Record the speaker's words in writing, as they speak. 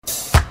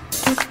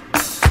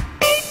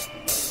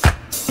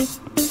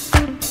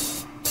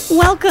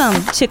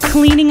Welcome to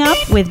Cleaning Up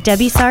with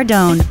Debbie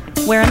Sardone,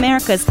 where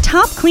America's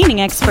top cleaning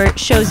expert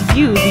shows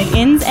you the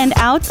ins and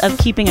outs of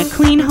keeping a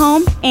clean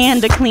home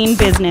and a clean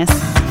business.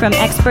 From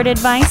expert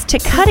advice to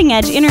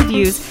cutting-edge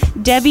interviews,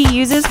 Debbie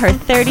uses her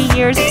 30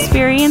 years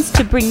experience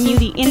to bring you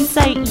the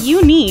insight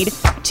you need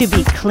to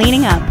be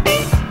cleaning up.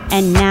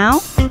 And now,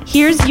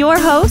 here's your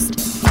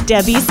host,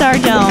 Debbie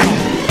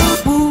Sardone.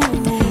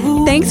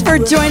 Thanks for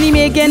joining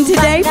me again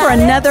today for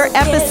another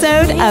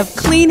episode of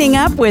Cleaning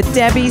Up with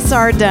Debbie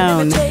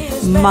Sardone.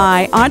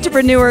 My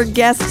entrepreneur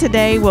guest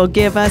today will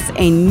give us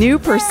a new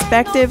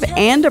perspective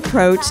and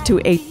approach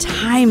to a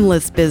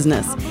timeless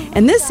business.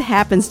 And this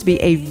happens to be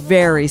a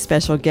very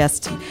special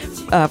guest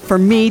for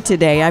me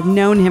today. I've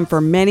known him for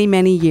many,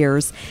 many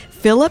years.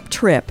 Philip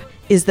Tripp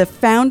is the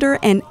founder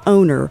and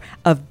owner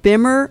of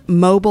Bimmer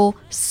Mobile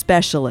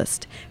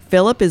Specialist.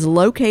 Philip is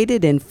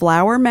located in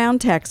Flower Mound,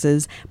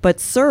 Texas,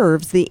 but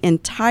serves the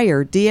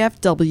entire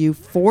DFW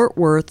Fort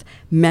Worth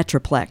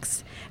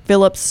Metroplex.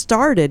 Philip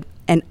started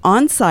an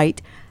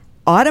on-site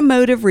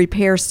automotive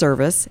repair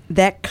service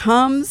that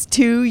comes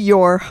to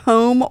your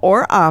home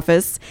or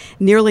office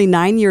nearly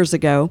 9 years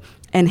ago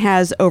and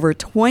has over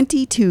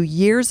 22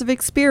 years of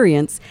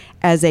experience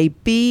as a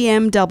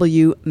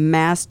BMW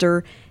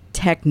master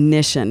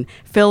technician.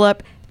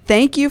 Philip,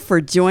 thank you for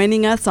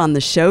joining us on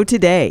the show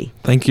today.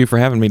 Thank you for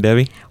having me,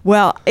 Debbie.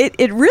 Well,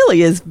 it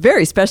really is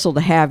very special to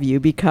have you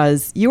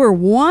because you are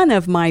one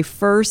of my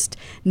first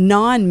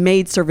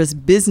non-maid service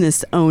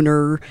business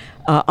owner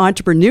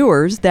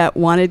entrepreneurs that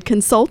wanted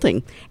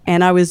consulting.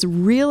 And I was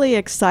really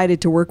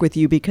excited to work with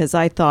you because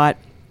I thought,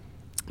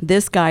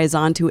 this guy is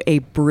onto a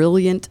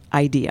brilliant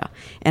idea.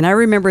 And I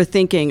remember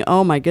thinking,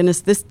 oh my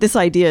goodness, this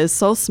idea is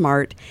so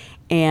smart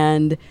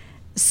and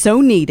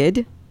so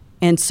needed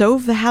and so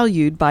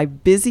valued by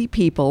busy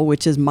people,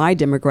 which is my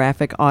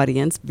demographic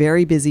audience.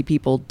 Very busy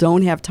people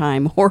don't have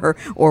time or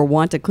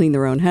want to clean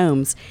their own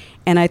homes.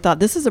 And I thought,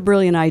 this is a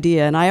brilliant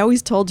idea. And I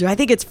always told you, I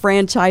think it's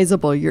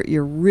franchisable.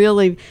 You're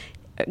really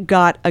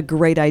got a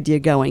great idea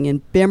going.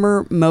 And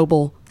Bimmer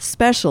Mobile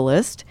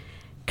Specialist,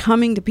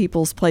 coming to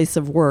people's place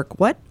of work.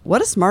 What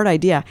a smart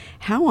idea.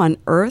 How on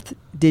earth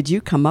did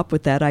you come up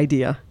with that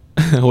idea?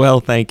 Well,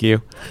 thank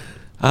you.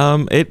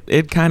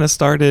 It kind of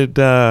started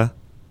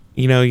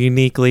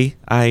uniquely.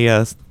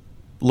 I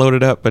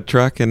loaded up a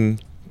truck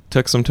and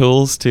took some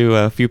tools to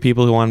a few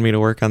people who wanted me to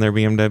work on their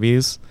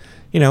BMWs,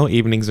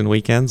 evenings and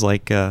weekends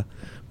like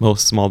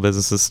most small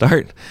businesses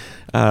start.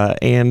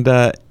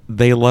 And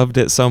they loved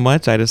it so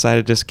much, I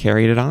decided to just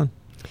carry it on.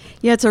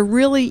 Yeah, it's a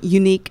really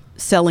unique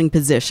selling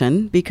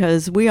position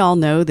because we all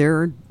know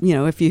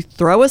if you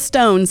throw a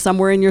stone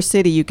somewhere in your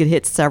city, you could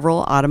hit several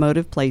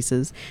automotive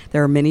places.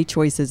 There are many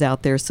choices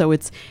out there. So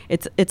it's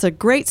a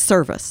great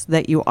service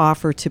that you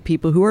offer to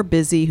people who are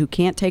busy, who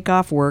can't take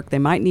off work. They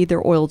might need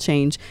their oil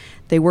change.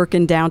 They work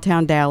in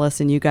downtown Dallas,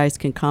 and you guys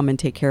can come and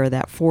take care of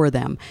that for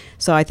them.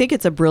 So I think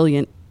it's a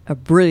brilliant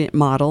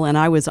model, and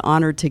I was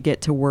honored to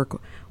get to work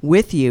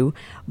with you.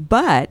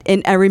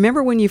 And I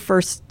remember when you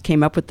first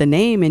came up with the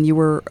name and you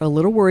were a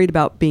little worried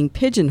about being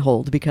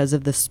pigeonholed because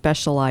of the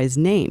specialized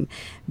name,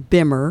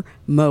 Bimmer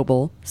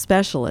Mobile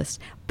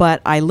Specialist.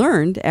 But I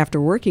learned after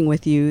working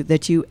with you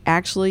that you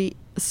actually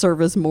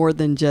service more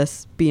than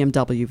just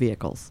BMW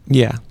vehicles.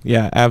 Yeah,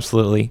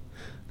 absolutely.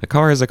 A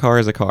car is a car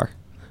is a car.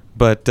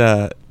 But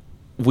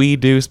we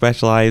do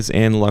specialize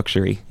in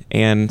luxury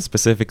and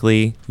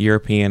specifically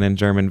European and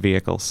German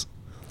vehicles.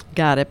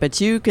 Got it. But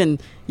you can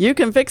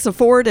fix a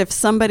Ford if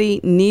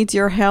somebody needs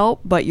your help,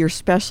 but your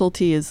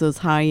specialty is those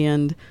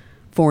high-end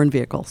foreign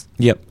vehicles.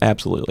 Yep,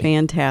 absolutely.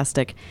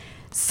 Fantastic.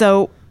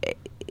 So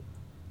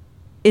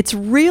it's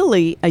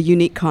really a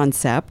unique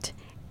concept,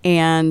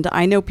 and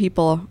I know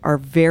people are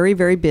very,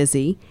 very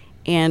busy,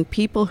 and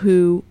people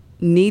who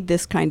need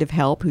this kind of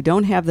help, who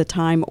don't have the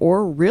time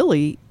or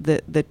really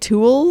the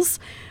tools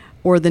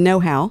or the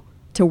know-how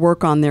to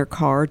work on their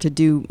car, to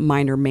do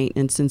minor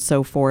maintenance and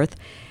so forth.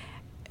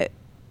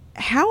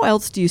 How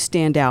else do you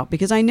stand out?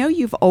 Because I know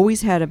you've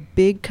always had a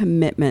big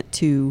commitment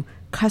to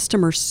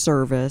customer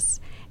service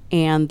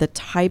and the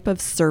type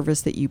of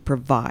service that you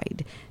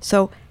provide.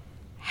 So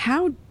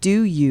how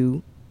do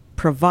you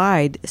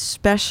provide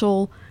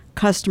special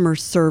customer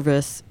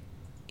service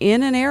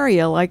in an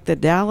area like the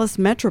Dallas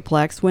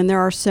Metroplex when there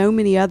are so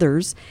many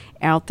others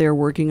out there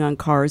working on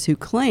cars who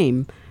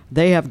claim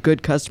they have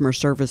good customer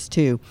service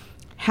too?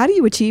 How do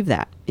you achieve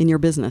that in your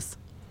business?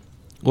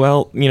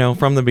 Well,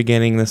 from the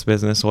beginning, this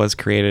business was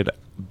created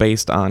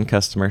based on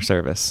customer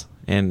service,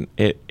 and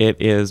it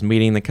is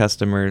meeting the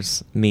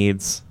customer's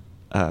needs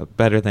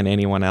better than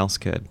anyone else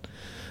could.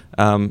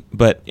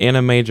 But in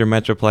a major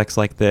metroplex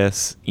like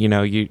this,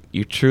 you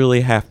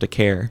truly have to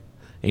care,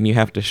 and you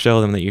have to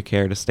show them that you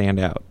care to stand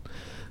out.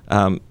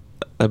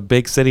 A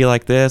big city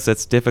like this,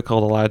 it's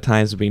difficult a lot of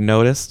times to be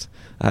noticed.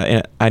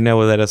 And I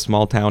know that a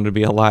small town would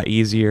be a lot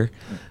easier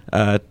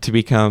to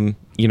become,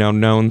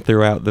 known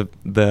throughout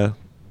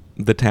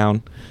the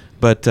town.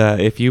 But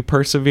if you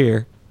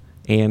persevere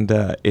and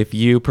if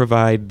you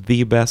provide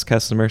the best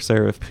customer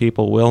service,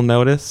 people will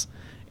notice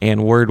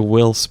and word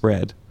will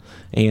spread.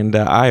 And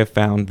I have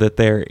found that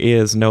there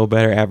is no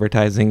better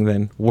advertising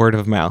than word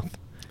of mouth.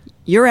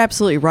 You're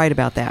absolutely right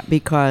about that,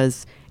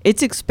 because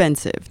it's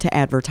expensive to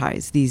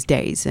advertise these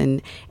days,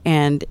 and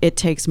it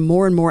takes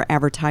more and more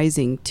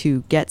advertising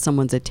to get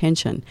someone's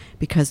attention,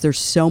 because there's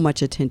so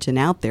much attention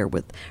out there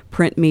with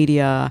print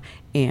media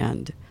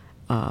and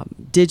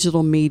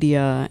digital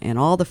media and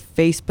all the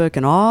Facebook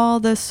and all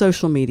the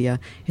social media.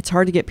 It's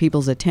hard to get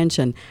people's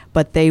attention,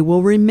 but they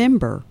will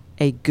remember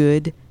a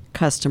good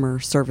customer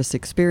service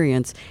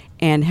experience.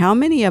 And how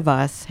many of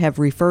us have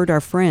referred our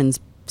friends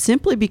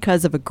simply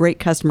because of a great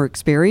customer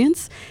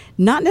experience,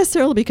 not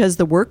necessarily because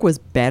the work was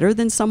better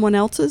than someone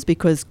else's,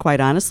 because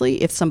quite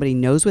honestly, if somebody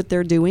knows what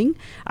they're doing,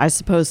 I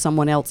suppose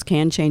someone else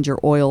can change your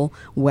oil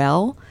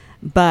well,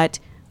 but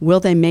will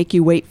they make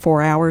you wait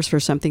 4 hours for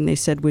something they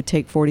said would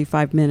take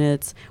 45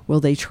 minutes? Will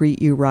they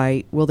treat you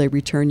right? Will they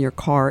return your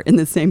car in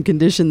the same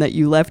condition that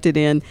you left it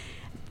in?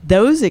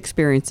 Those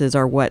experiences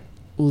are what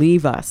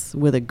leave us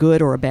with a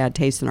good or a bad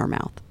taste in our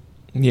mouth.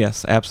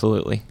 Yes,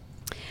 absolutely.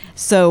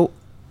 So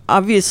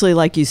obviously,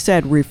 like you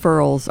said,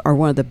 referrals are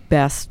one of the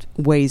best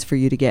ways for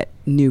you to get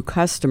new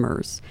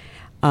customers.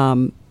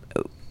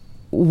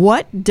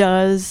 What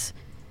does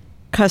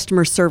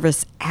customer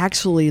service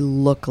actually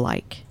look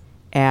like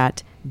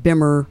at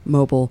Bimmer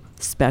Mobile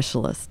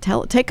Specialists?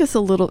 Give us a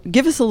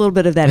little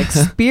bit of that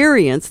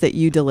experience that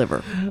you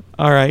deliver.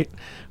 All right.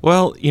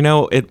 Well,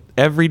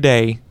 every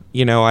day,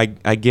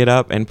 I get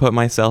up and put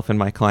myself in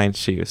my client's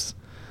shoes.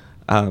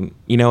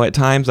 At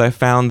times I've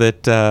found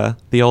that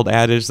the old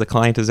adage, the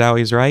client is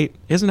always right,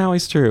 isn't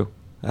always true.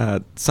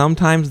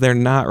 Sometimes they're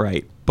not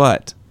right,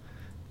 but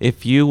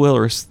if you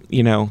will,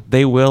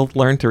 they will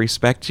learn to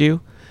respect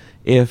you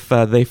if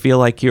they feel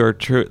like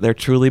they're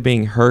truly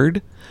being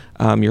heard.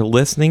 You're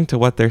listening to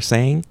what they're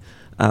saying,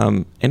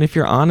 and if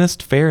you're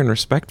honest, fair, and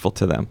respectful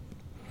to them.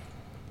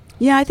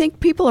 Yeah, I think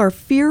people are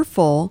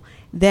fearful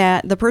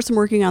that the person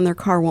working on their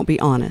car won't be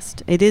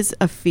honest. It is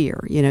a fear.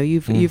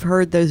 You've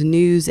heard those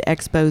news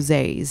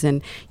exposés,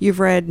 and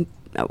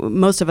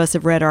most of us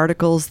have read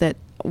articles that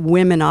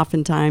women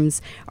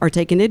oftentimes are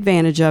taken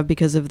advantage of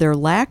because of their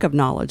lack of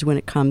knowledge when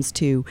it comes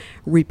to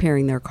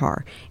repairing their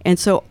car. And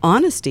so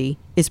honesty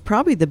is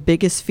probably the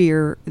biggest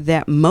fear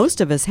that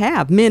most of us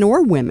have, men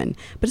or women,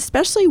 but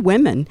especially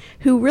women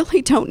who really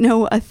don't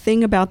know a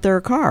thing about their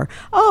car.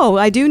 Oh,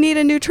 I do need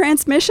a new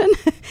transmission.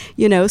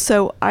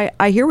 So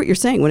I hear what you're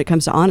saying when it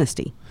comes to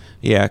honesty.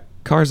 Yeah.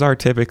 Cars are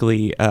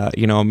typically, a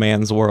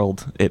man's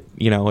world.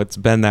 It's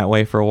been that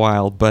way for a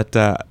while,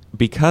 but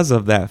because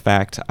of that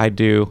fact,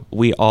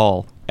 we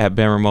all at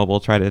Bimmer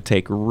Mobile try to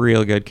take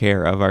real good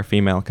care of our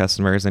female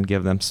customers and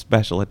give them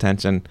special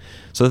attention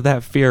so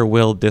that fear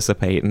will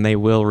dissipate and they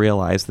will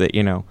realize that,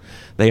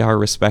 they are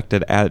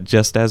respected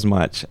just as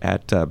much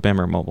at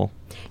Bimmer Mobile.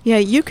 Yeah,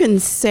 you can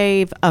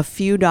save a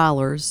few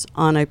dollars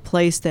on a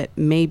place that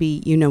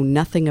maybe you know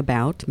nothing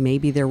about.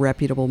 Maybe they're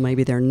reputable,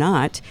 maybe they're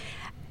not.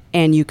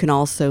 And you can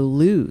also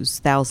lose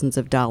thousands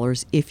of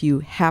dollars if you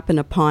happen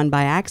upon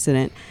by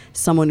accident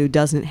someone who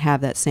doesn't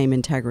have that same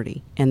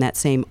integrity and that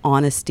same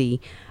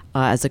honesty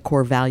as a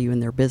core value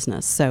in their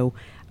business. So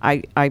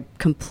I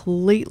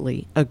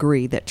completely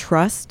agree that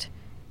trust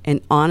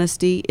and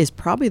honesty is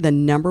probably the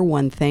number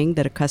one thing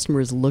that a customer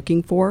is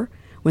looking for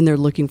when they're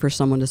looking for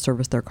someone to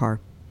service their car.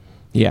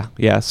 Yeah,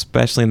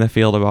 especially in the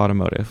field of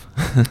automotive.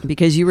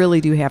 Because you really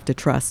do have to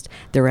trust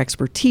their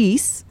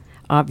expertise,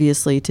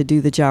 obviously, to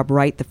do the job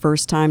right the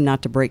first time,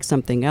 not to break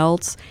something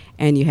else.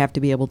 And you have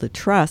to be able to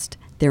trust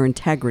their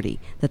integrity,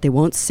 that they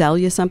won't sell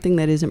you something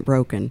that isn't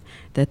broken,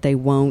 that they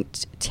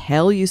won't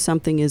tell you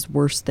something is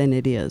worse than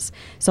it is.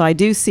 So I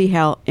do see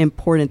how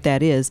important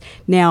that is.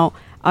 Now,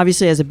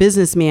 obviously, as a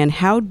businessman,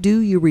 how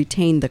do you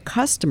retain the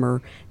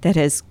customer that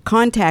has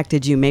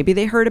contacted you? Maybe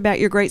they heard about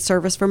your great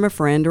service from a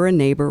friend or a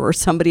neighbor or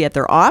somebody at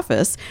their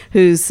office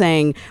who's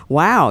saying,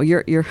 wow,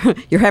 you're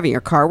having your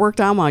car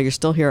worked on while you're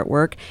still here at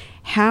work.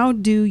 How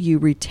do you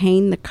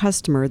retain the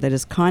customer that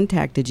has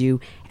contacted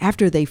you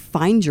after they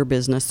find your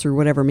business through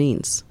whatever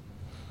means?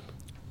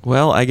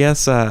 Well, I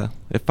guess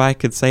if I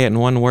could say it in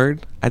one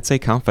word, I'd say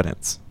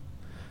confidence.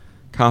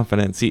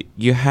 Confidence.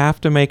 You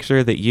have to make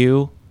sure that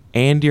you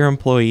and your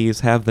employees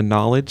have the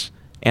knowledge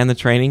and the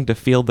training to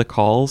field the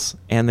calls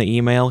and the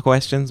email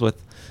questions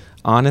with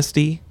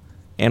honesty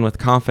and with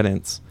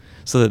confidence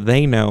so that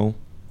they know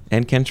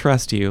and can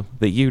trust you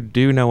that you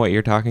do know what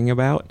you're talking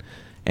about,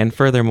 and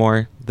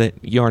furthermore, that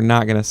you're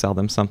not going to sell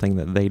them something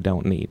that they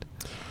don't need.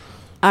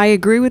 I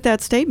agree with that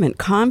statement.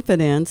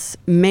 Confidence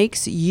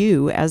makes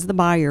you, as the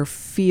buyer,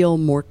 feel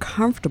more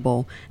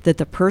comfortable that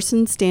the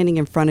person standing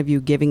in front of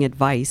you giving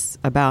advice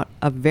about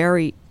a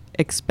very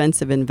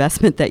expensive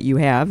investment that you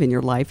have in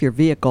your life, your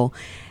vehicle,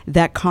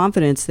 that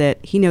confidence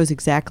that he knows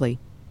exactly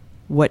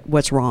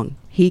what's wrong.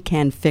 He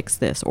can fix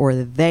this, or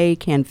they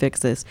can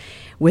fix this.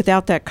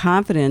 Without that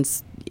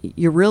confidence,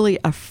 you're really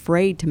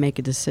afraid to make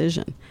a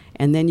decision.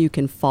 And then you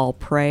can fall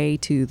prey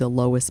to the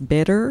lowest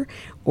bidder,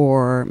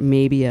 or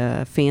maybe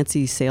a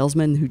fancy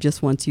salesman who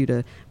just wants you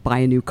to buy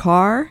a new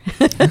car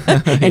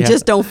and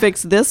just don't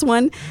fix this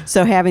one.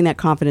 So having that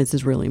confidence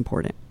is really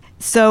important.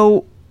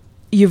 So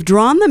you've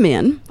drawn them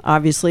in.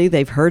 Obviously,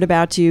 they've heard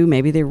about you.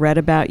 Maybe they read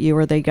about you,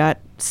 or they got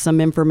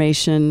some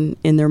information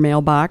in their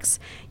mailbox.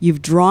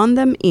 You've drawn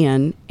them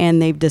in,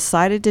 and they've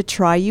decided to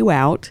try you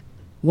out.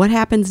 What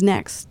happens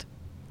next?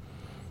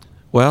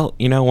 Well,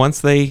 once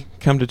they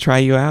come to try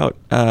you out,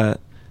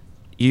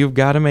 you've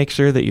got to make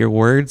sure that your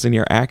words and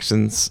your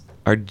actions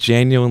are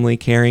genuinely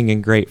caring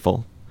and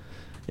grateful.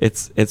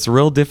 It's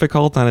real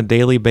difficult on a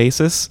daily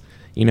basis.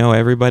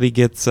 Everybody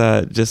gets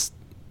just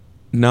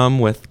numb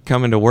with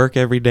coming to work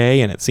every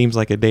day, and it seems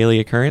like a daily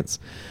occurrence.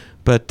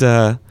 But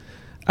I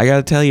got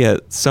to tell you,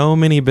 so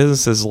many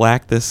businesses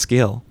lack this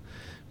skill,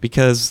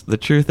 because the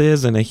truth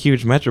is, in a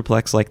huge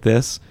metroplex like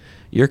this,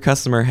 your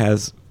customer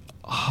has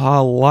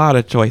a lot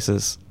of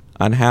choices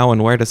on how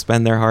and where to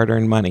spend their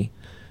hard-earned money,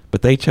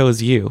 but they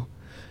chose you,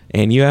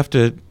 and you have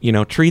to,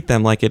 treat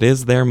them like it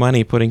is their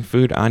money putting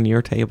food on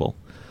your table.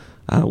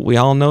 We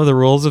all know the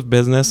rules of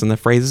business and the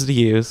phrases to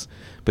use,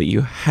 but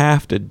you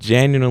have to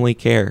genuinely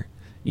care.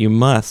 You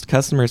must.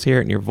 Customers hear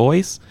it in your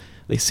voice,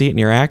 they see it in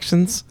your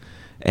actions,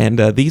 and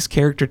these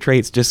character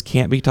traits just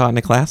can't be taught in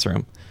a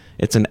classroom.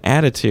 It's an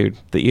attitude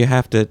that you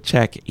have to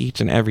check each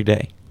and every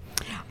day.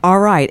 All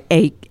right.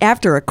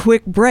 After a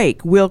quick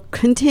break, we'll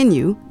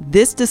continue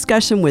this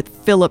discussion with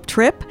Philip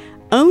Tripp,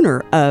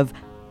 owner of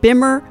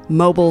Bimmer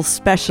Mobile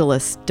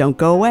Specialists. Don't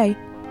go away. It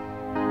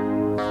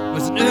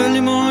was an early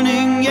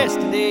morning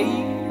yesterday.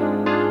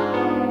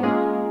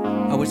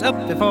 I was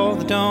up before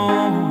the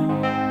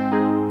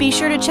dawn. Be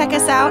sure to check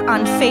us out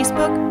on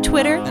Facebook,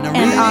 Twitter,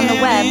 and on the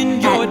web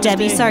at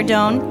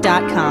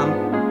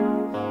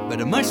DebbieSardone.com.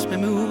 But I must be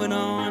moving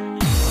on.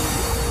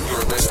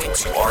 You're listening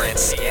to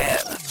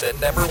RNCN, the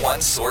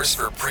 #1 source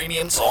for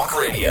premium talk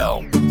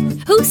radio.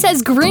 Who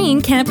says green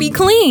can't be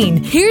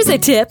clean? Here's a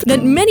tip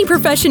that many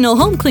professional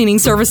home cleaning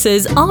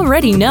services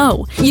already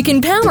know. You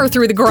can power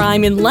through the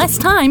grime in less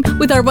time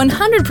with our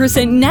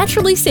 100%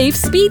 naturally safe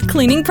speed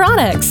cleaning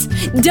products.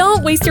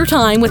 Don't waste your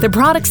time with the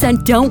products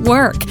that don't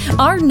work.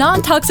 Our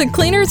non-toxic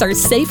cleaners are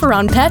safe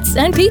around pets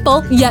and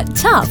people, yet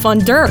tough on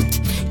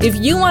dirt. If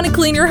you want to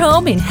clean your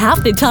home in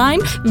half the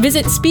time,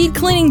 visit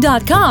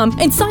speedcleaning.com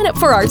and sign up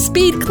for our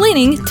speed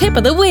cleaning tip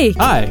of the week.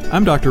 Hi,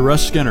 I'm Dr.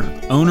 Russ Skinner,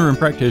 owner and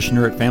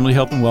practitioner at Family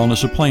Health and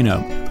Wellness of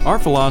Plano. Our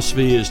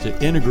philosophy is to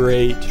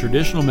integrate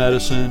traditional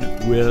medicine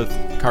with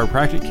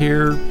chiropractic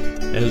care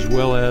as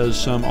well as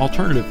some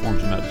alternative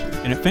forms of medicine.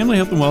 And at Family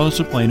Health and Wellness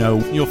of Plano,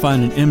 you'll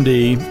find an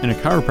MD and a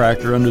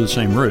chiropractor under the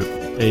same roof.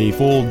 A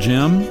full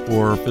gym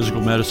for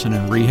physical medicine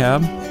and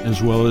rehab, as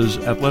well as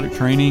athletic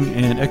training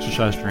and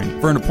exercise training.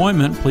 For an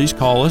appointment, please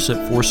call us at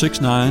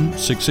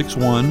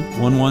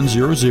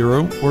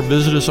 469-661-1100 or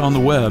visit us on the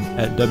web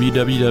at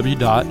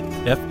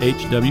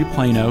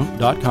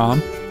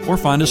www.fhwplano.com or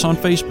find us on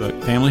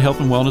Facebook, Family Health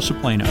and Wellness of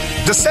Plano.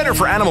 The Center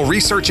for Animal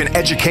Research and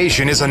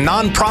Education is a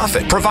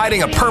nonprofit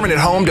providing a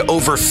permanent home to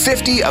over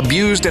 50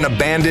 abused and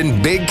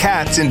abandoned big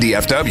cats in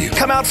DFW.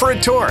 Come out for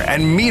a tour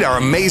and meet our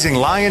amazing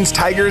lions,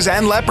 tigers,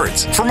 and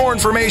leopards. For more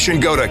information,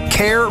 go to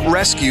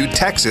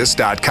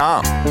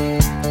carerescuetexas.com.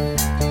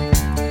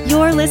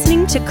 You're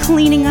listening to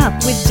Cleaning Up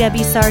with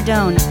Debbie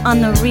Sardone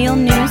on the Real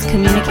News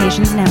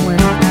Communications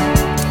Network.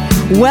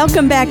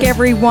 Welcome back,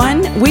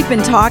 everyone. We've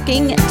been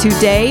talking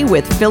today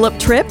with Philip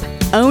Tripp,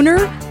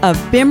 owner of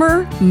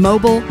Bimmer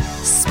Mobile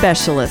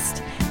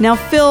Specialist. Now,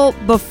 Phil,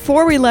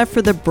 before we left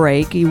for the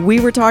break, we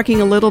were talking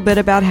a little bit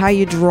about how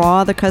you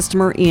draw the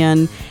customer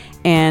in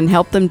and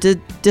help them to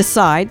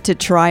decide to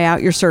try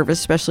out your service,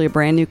 especially a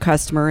brand new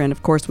customer. And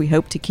of course, we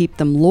hope to keep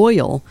them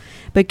loyal.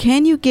 But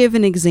can you give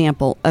an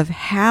example of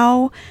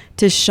how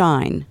to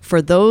shine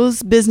for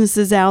those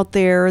businesses out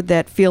there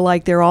that feel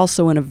like they're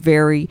also in a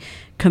very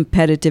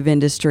competitive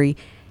industry,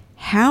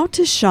 how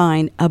to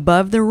shine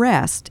above the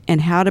rest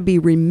and how to be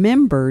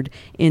remembered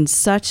in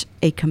such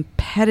a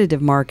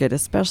competitive market,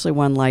 especially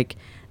one like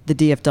the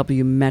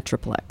DFW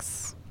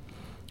Metroplex?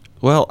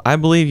 Well, I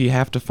believe you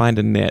have to find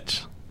a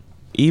niche,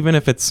 even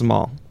if it's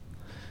small,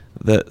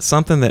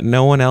 something that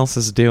no one else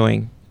is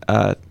doing,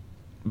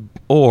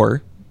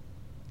 or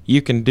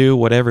you can do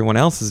what everyone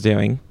else is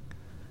doing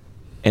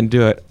and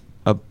do it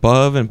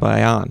above and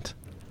beyond.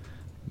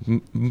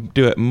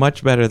 Do it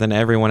much better than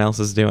everyone else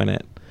is doing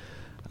it.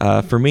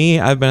 For me,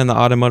 I've been in the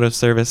automotive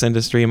service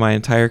industry my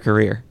entire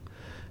career.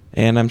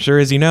 And I'm sure,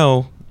 as you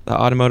know, the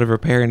automotive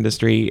repair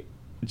industry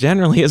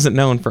generally isn't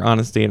known for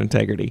honesty and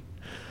integrity.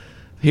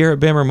 Here at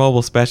Bimmer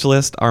Mobile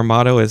Specialist, our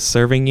motto is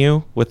serving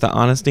you with the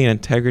honesty and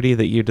integrity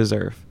that you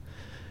deserve.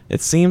 It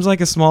seems like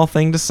a small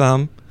thing to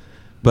some,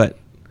 but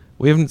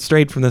we haven't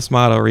strayed from this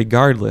motto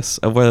regardless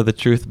of whether the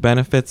truth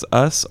benefits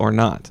us or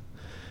not.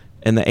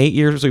 In the 8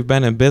 years we've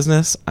been in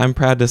business, I'm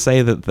proud to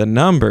say that the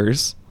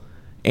numbers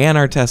and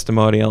our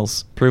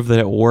testimonials prove that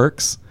it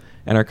works,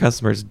 and our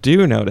customers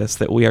do notice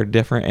that we are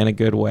different in a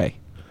good way.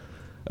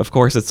 Of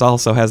course, it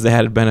also has the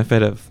added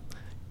benefit of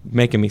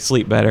making me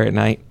sleep better at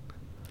night.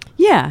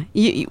 Yeah,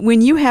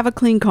 when you have a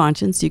clean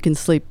conscience, you can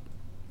sleep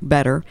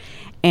better.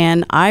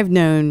 And I've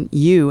known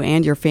you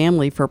and your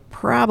family for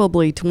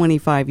probably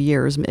 25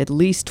 years, at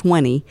least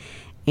 20.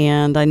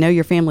 And I know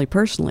your family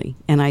personally,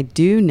 and I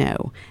do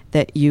know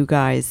that you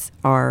guys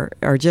are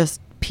just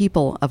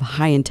people of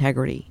high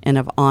integrity and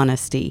of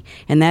honesty,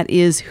 and that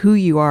is who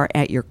you are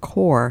at your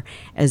core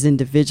as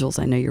individuals.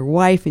 I know your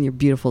wife and your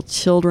beautiful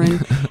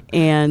children,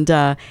 and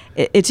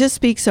it just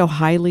speaks so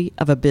highly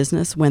of a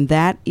business when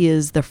that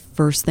is the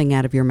first thing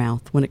out of your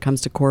mouth when it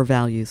comes to core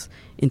values,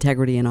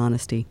 integrity and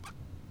honesty.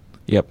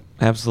 Yep,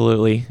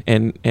 absolutely.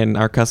 And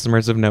our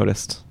customers have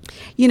noticed.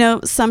 You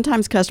know,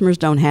 sometimes customers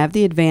don't have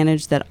the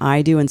advantage that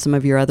I do and some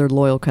of your other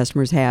loyal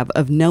customers have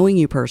of knowing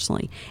you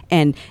personally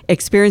and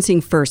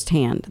experiencing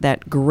firsthand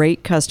that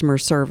great customer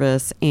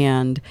service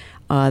and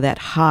that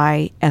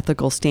high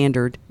ethical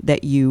standard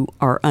that you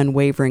are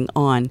unwavering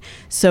on.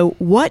 So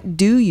what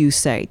do you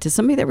say to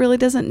somebody that really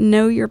doesn't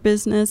know your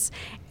business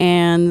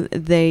and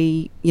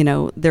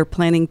they're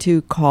planning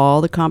to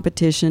call the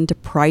competition to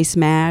price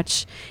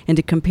match and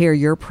to compare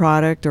your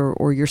product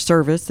or your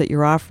service that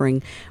you're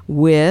offering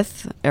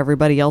with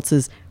everybody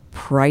else's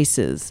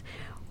prices?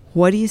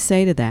 What do you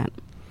say to that?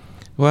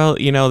 Well,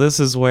 this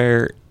is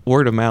where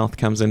word of mouth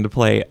comes into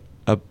play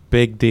a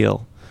big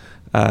deal.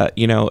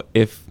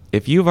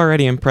 If you've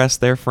already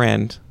impressed their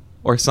friend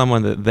or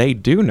someone that they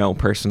do know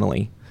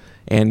personally,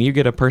 and you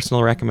get a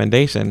personal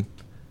recommendation,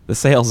 the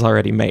sale's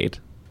already made.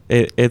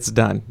 It's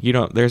done.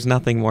 There's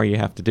nothing more you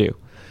have to do.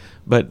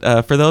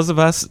 But for those of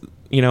us,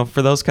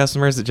 for those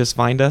customers that just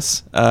find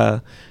us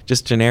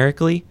just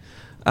generically,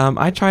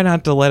 I try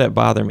not to let it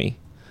bother me.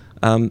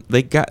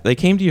 They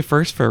came to you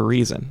first for a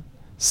reason.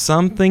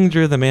 Something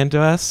drew them into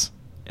us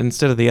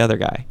instead of the other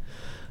guy.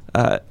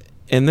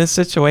 In this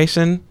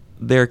situation,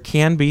 there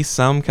can be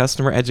some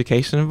customer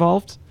education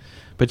involved,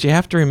 but you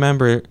have to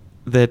remember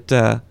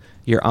that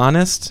you're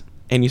honest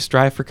and you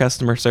strive for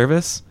customer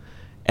service,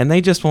 and they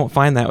just won't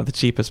find that with the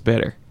cheapest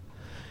bidder.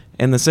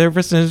 In the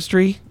service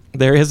industry,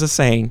 there is a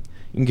saying,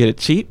 you can get it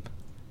cheap,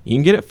 you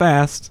can get it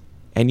fast,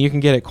 and you can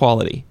get it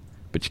quality,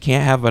 but you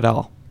can't have it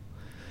all.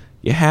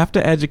 You have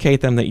to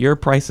educate them that your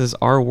prices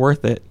are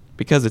worth it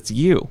because it's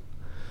you.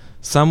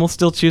 Some will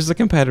still choose the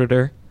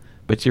competitor,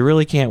 but you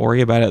really can't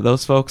worry about it.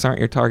 Those folks aren't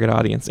your target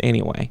audience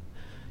anyway.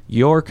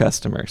 Your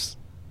customers,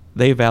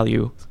 they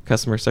value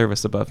customer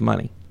service above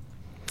money.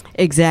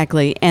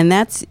 Exactly. And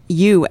that's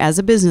you as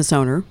a business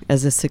owner,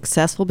 as a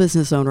successful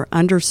business owner,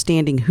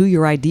 understanding who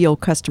your ideal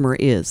customer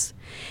is.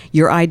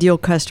 Your ideal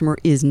customer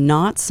is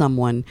not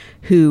someone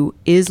who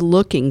is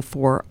looking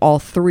for all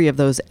three of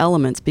those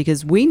elements,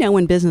 because we know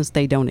in business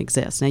they don't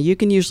exist. Now, you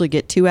can usually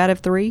get 2 out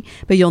of 3,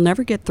 but you'll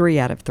never get 3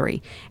 out of 3.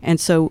 And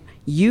so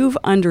you've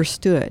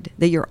understood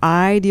that your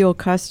ideal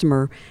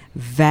customer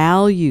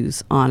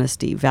values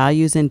honesty,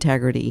 values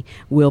integrity,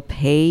 will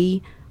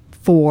pay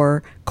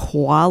for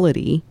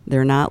quality.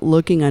 They're not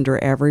looking under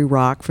every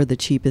rock for the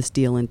cheapest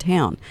deal in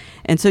town.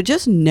 And so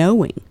just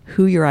knowing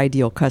who your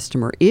ideal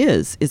customer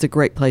is a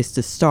great place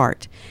to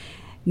start.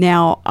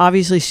 Now,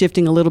 obviously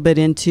shifting a little bit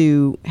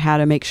into how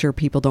to make sure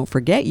people don't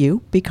forget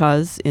you,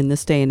 because in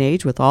this day and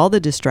age with all the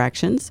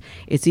distractions,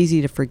 it's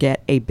easy to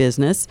forget a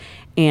business,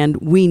 and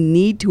we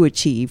need to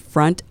achieve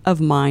front of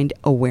mind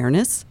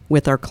awareness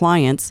with our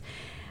clients.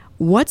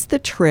 What's the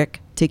trick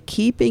to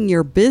keeping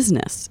your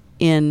business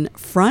in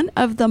front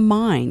of the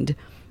mind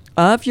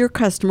of your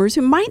customers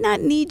who might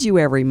not need you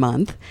every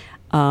month,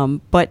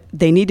 but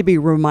they need to be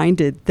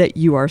reminded that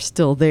you are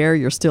still there,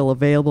 you're still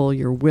available,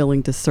 you're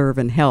willing to serve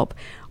and help?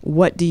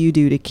 What do you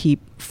do to keep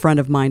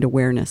front of mind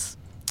awareness?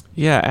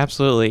 Yeah,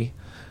 absolutely.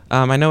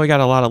 I know we got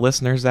a lot of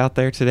listeners out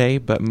there today,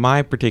 but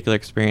my particular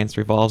experience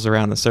revolves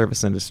around the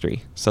service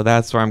industry, so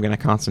that's where I'm going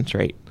to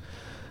concentrate.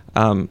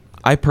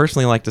 I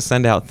personally like to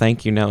send out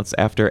thank you notes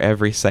after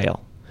every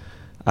sale.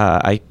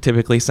 I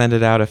typically send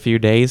it out a few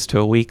days to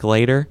a week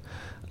later.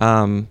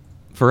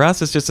 For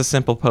us, it's just a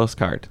simple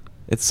postcard.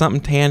 It's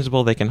something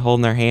tangible they can hold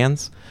in their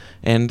hands,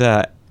 and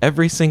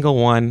every single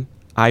one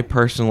I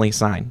personally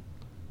sign.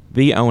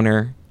 The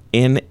owner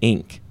in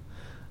ink.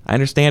 I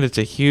understand it's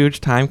a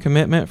huge time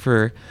commitment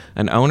for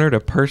an owner to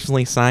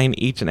personally sign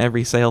each and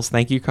every sales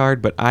thank you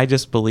card, but I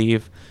just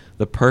believe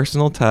the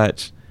personal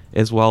touch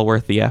is well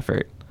worth the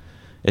effort.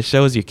 It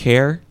shows you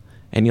care,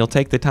 and you'll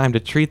take the time to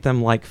treat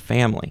them like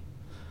family.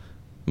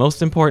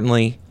 Most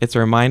importantly, it's a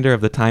reminder of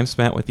the time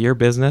spent with your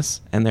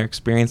business and their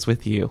experience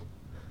with you.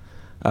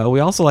 We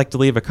also like to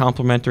leave a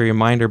complimentary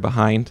reminder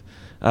behind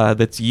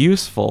that's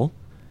useful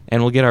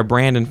and will get our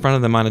brand in front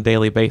of them on a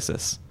daily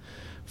basis.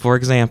 For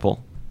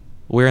example,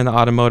 we're in the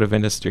automotive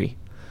industry.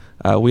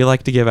 We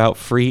like to give out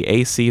free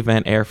AC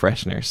vent air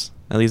fresheners.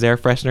 Now, these air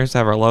fresheners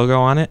have our logo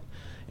on it,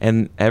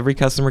 and every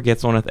customer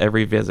gets one with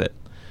every visit.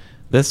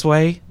 This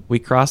way, we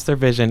cross their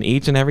vision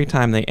each and every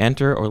time they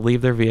enter or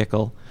leave their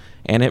vehicle,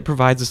 and it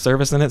provides a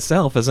service in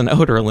itself as an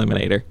odor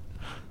eliminator.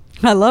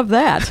 I love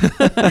that.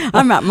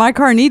 My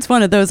car needs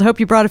one of those. I hope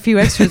you brought a few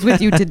extras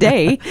with you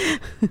today.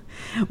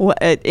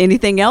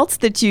 Anything else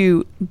that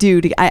you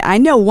do? I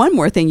know one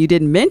more thing you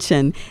didn't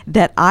mention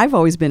that I've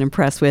always been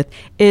impressed with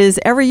is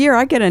every year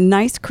I get a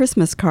nice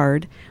Christmas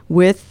card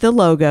with the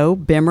logo,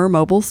 Bimmer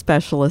Mobile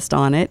Specialist,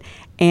 on it,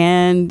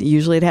 and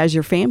usually it has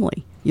your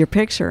family, your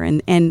picture,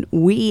 and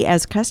we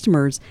as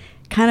customers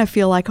kind of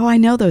feel like, oh, I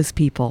know those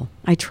people.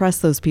 I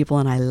trust those people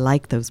and I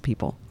like those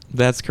people.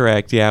 That's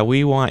correct. Yeah,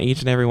 we want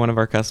each and every one of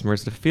our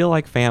customers to feel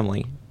like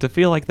family, to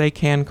feel like they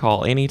can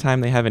call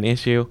anytime they have an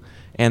issue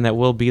and that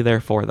we'll be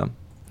there for them.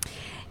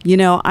 You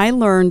know, I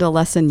learned a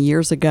lesson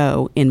years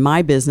ago in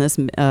my business,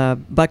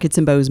 Buckets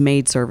and Bows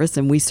Maid Service,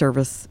 and we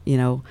service,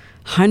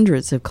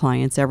 hundreds of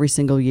clients every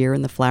single year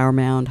in the Flower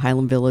Mound,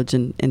 Highland Village,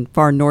 and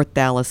far North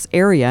Dallas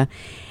area.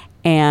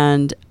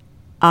 And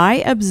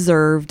I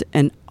observed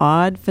an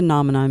odd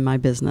phenomenon in my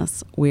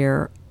business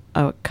where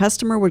a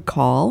customer would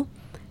call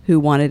who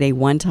wanted a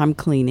one-time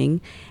cleaning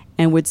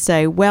and would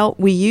say, well,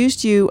 we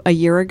used you a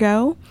year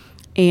ago,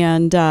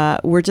 and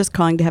we're just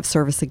calling to have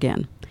service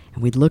again.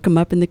 And we'd look them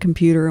up in the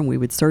computer, and we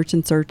would search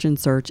and search and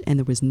search, and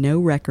there was no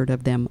record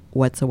of them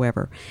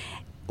whatsoever.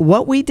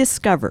 What we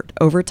discovered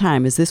over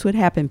time, as this would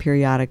happen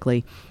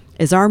periodically,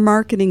 is our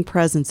marketing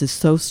presence is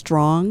so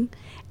strong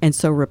and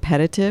so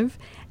repetitive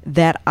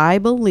that I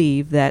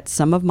believe that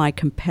some of my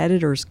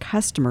competitors'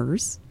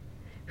 customers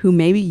who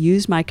maybe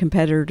used my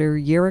competitor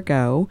a year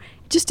ago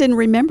just didn't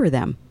remember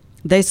them.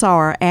 They saw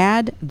our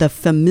ad, the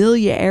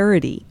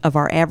familiarity of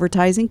our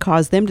advertising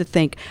caused them to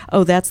think,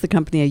 oh, that's the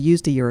company I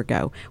used a year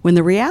ago. When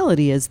the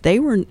reality is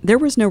there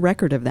was no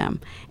record of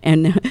them.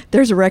 And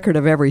there's a record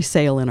of every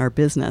sale in our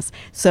business.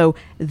 So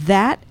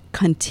that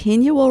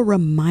continual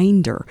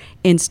reminder,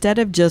 instead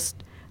of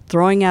just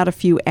throwing out a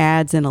few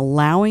ads and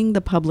allowing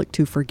the public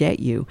to forget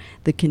you,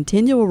 the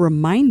continual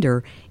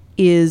reminder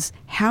is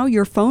how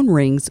your phone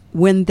rings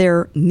when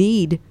their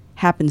need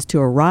happens to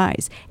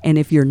arise. And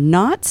if you're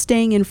not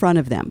staying in front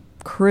of them,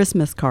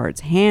 Christmas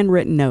cards,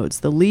 handwritten notes,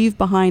 the leave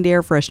behind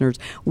air fresheners,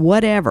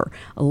 whatever,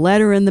 a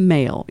letter in the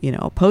mail,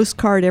 a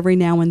postcard every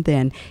now and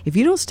then, if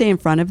you don't stay in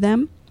front of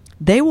them,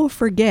 they will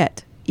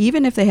forget.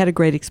 Even if they had a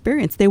great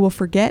experience, they will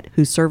forget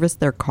who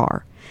serviced their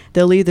car.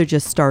 They'll either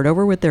just start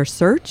over with their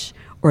search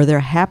or they'll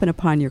happen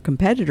upon your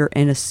competitor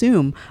and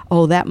assume,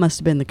 oh, that must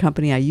have been the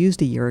company I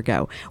used a year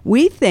ago.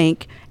 We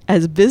think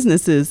as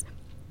businesses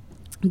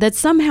that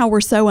somehow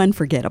we're so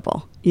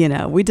unforgettable.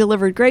 We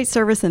delivered great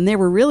service and they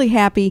were really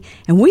happy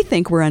and we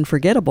think we're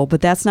unforgettable,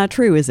 but that's not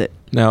true, is it?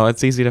 No,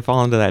 it's easy to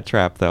fall into that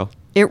trap, though.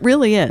 It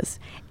really is.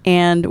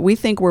 And we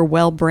think we're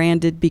well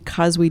branded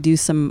because we do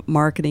some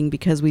marketing,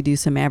 because we do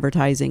some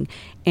advertising.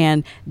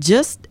 And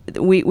just,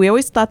 we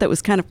always thought that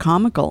was kind of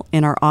comical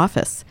in our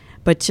office.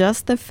 But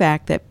just the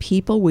fact that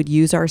people would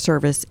use our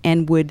service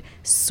and would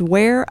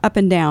swear up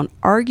and down,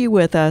 argue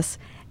with us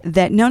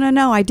that,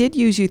 no, I did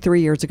use you 3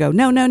 years ago.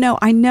 No,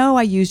 I know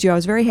I used you. I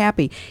was very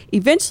happy.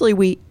 Eventually,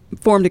 we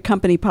formed a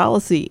company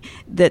policy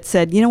that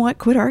said, you know what,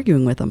 quit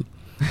arguing with them.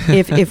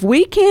 If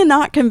we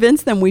cannot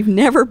convince them we've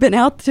never been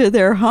out to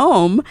their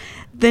home,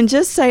 then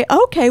just say,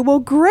 okay, well,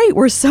 great.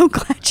 We're so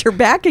glad you're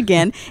back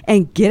again,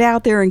 and get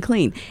out there and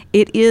clean.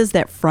 It is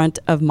that front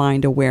of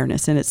mind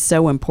awareness, and it's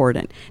so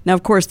important. Now,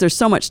 of course, there's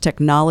so much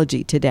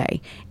technology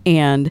today,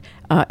 and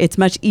it's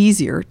much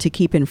easier to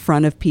keep in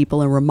front of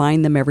people and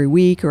remind them every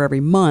week or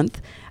every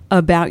month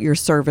about your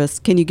service.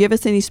 Can you give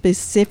us any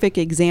specific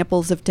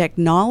examples of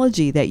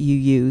technology that you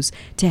use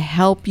to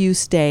help you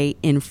stay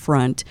in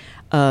front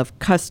of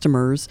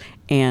customers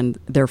and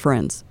their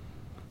friends?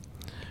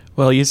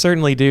 Well, you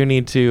certainly do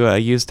need to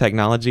use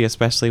technology,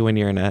 especially when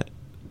you're in a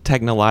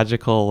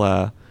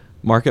technological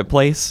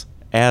marketplace,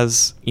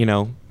 as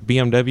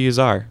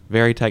BMWs are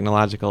very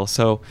technological.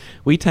 So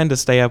we tend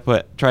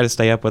to try to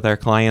stay up with our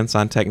clients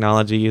on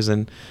technology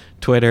using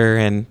Twitter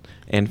and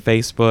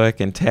Facebook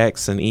and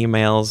texts and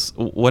emails,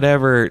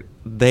 whatever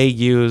they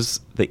use,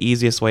 the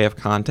easiest way of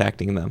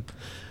contacting them.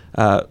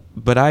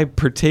 But I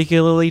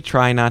particularly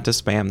try not to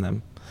spam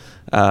them.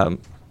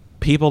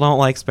 People don't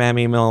like spam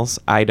emails.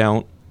 I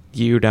don't.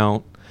 You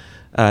don't.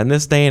 In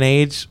this day and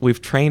age, we've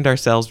trained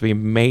ourselves to be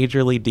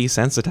majorly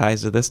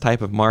desensitized to this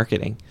type of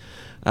marketing.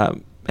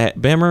 At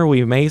Bimmer,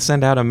 we may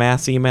send out a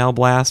mass email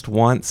blast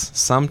once,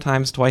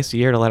 sometimes twice a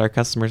year to let our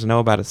customers know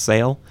about a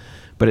sale,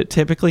 but it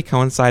typically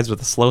coincides with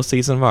the slow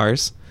season of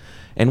ours,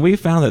 and we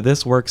found that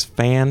this works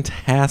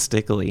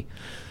fantastically.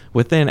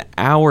 Within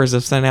hours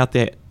of sending out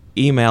the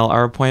email,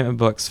 our appointment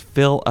books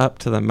fill up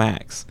to the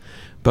max.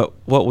 But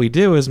what we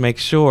do is make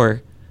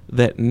sure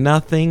that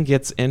nothing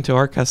gets into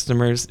our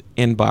customers'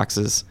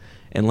 inboxes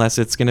unless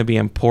it's going to be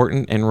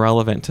important and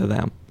relevant to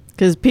them.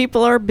 Because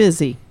people are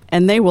busy,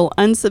 and they will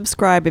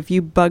unsubscribe if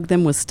you bug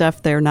them with stuff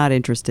they're not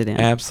interested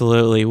in.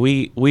 Absolutely.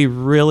 We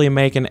really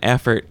make an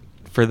effort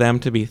for them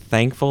to be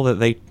thankful that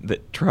they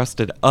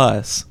trusted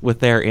us with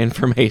their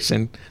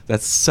information.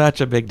 That's such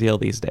a big deal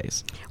these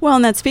days. Well,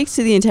 and that speaks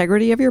to the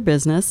integrity of your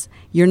business.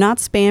 You're not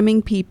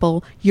spamming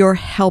people. You're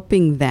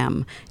helping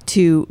them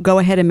to go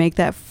ahead and make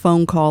that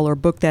phone call or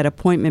book that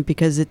appointment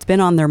because it's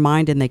been on their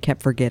mind and they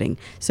kept forgetting.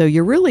 So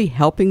you're really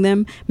helping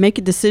them make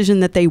a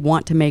decision that they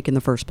want to make in the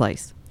first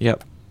place.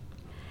 Yep.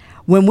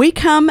 When we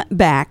come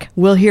back,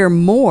 we'll hear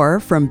more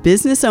from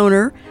business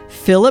owner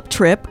Philip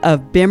Tripp of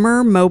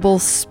Bimmer Mobile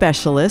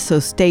Specialist, so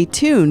stay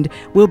tuned.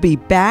 We'll be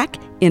back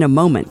in a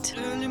moment.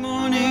 Early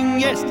morning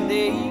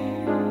yesterday,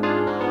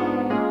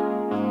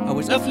 I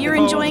was If you're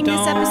enjoying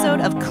this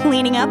episode of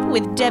Cleaning Up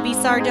with Debbie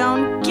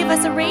Sardone, give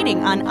us a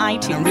rating on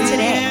iTunes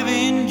today.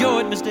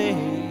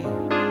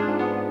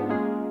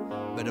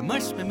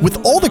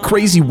 With all the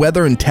crazy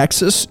weather in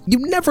Texas, you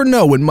never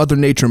know when Mother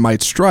Nature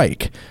might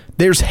strike.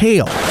 There's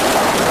hail,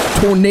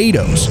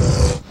 tornadoes,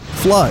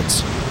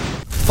 floods,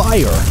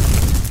 fire,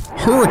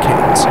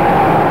 hurricanes,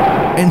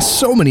 and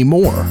so many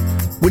more.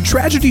 When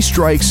tragedy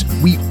strikes,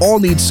 we all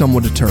need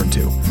someone to turn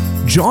to.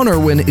 John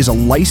Irwin is a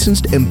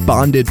licensed and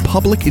bonded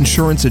public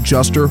insurance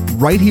adjuster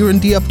right here in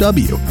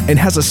DFW and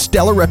has a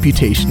stellar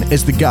reputation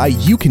as the guy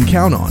you can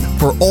count on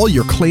for all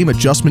your claim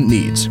adjustment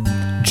needs.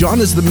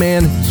 John is the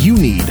man you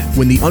need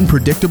when the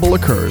unpredictable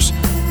occurs.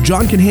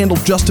 John can handle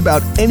just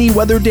about any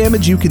weather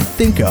damage you can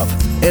think of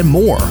and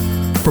more.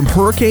 From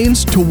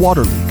hurricanes to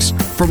water leaks,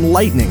 from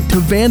lightning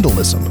to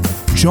vandalism,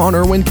 John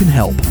Irwin can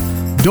help.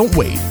 Don't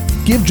wait.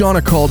 Give John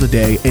a call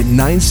today at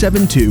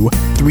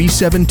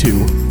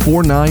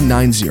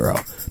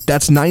 972-372-4990.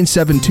 That's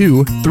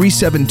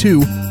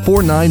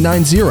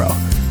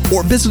 972-372-4990.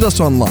 Or visit us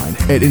online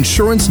at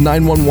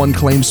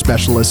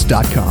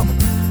insurance911claimspecialist.com.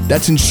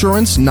 That's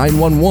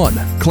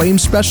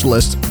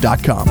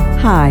insurance911claimspecialist.com.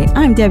 Hi,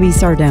 I'm Debbie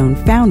Sardone,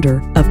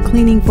 founder of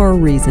Cleaning for a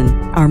Reason.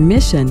 Our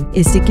mission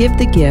is to give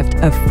the gift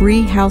of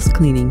free house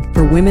cleaning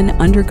for women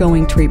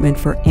undergoing treatment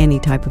for any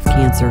type of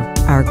cancer.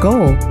 Our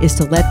goal is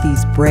to let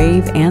these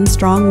brave and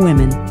strong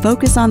women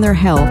focus on their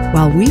health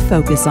while we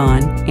focus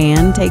on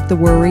and take the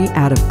worry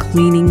out of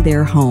cleaning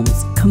their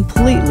homes,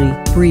 completely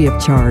free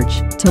of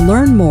charge. To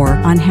learn more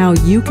on how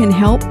you can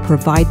help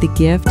provide the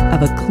gift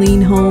of a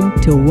clean home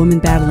to a woman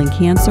battling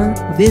cancer,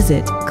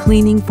 visit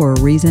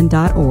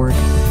cleaningforareason.org.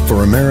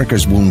 For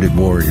America's wounded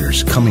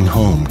warriors, coming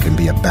home can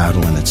be a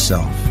battle in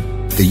itself.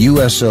 The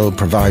USO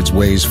provides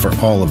ways for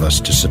all of us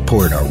to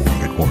support our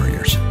wounded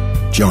warriors.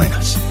 Join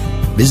us.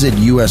 Visit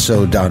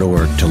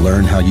USO.org to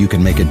learn how you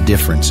can make a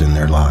difference in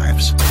their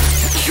lives.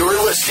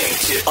 You're listening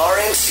to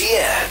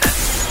RNCN,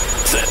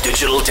 the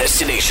digital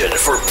destination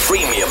for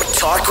premium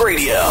talk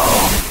radio.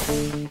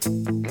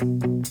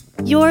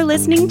 You're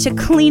listening to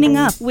Cleaning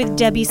Up with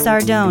Debbie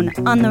Sardone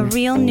on the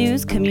Real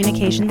News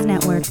Communications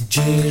Network.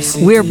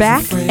 We're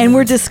back, and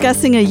we're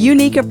discussing a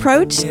unique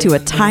approach to a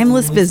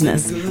timeless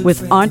business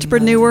with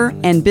entrepreneur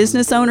and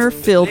business owner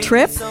Phil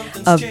Tripp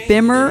of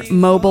Bimmer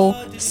Mobile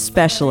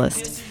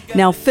Specialist.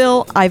 Now,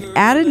 Phil, I've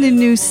added a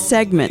new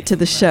segment to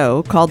the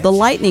show called the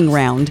Lightning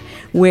Round,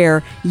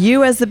 where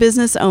you as the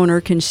business owner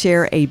can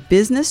share a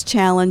business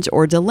challenge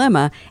or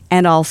dilemma,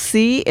 and I'll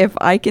see if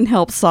I can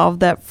help solve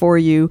that for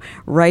you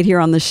right here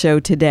on the show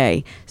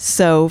today.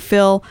 So,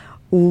 Phil,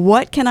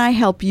 what can I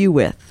help you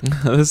with?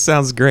 This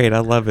sounds great. I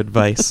love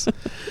advice.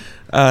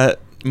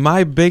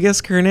 My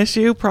biggest current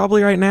issue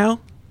probably right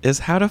now is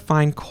how to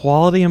find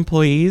quality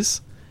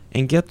employees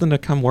and get them to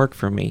come work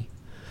for me.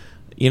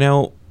 You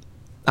know,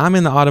 I'm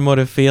in the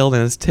automotive field,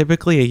 and it's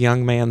typically a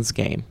young man's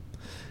game.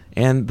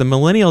 And the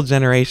millennial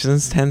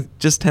generations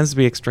tends to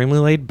be extremely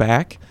laid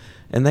back,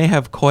 and they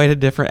have quite a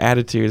different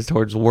attitude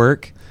towards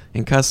work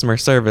and customer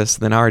service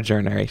than our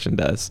generation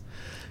does.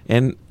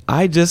 And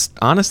I just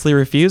honestly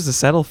refuse to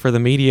settle for the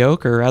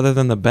mediocre rather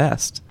than the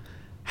best.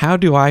 How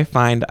do I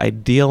find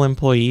ideal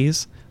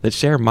employees that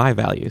share my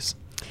values?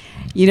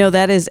 You know,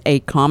 that is a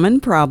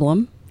common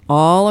problem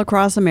all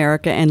across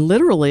America and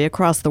literally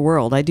across the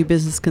world. I do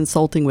business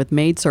consulting with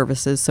maid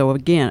services. So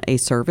again, a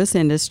service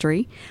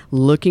industry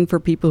looking for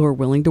people who are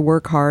willing to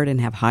work hard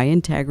and have high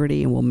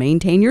integrity and will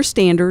maintain your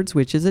standards,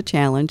 which is a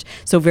challenge.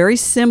 So very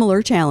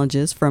similar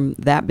challenges from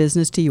that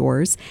business to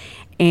yours.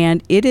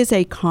 And it is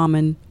a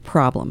common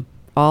problem.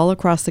 All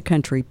across the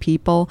country,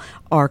 people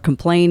are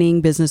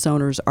complaining, business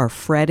owners are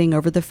fretting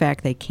over the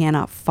fact they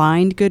cannot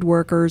find good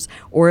workers,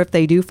 or if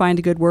they do find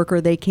a good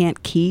worker, they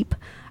can't keep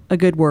a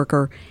good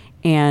worker.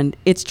 And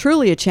it's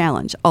truly a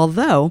challenge,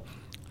 although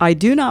I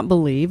do not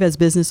believe as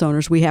business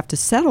owners we have to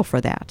settle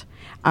for that.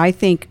 I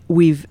think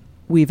we've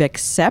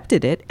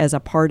accepted it as a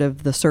part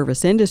of the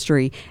service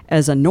industry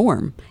as a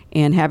norm,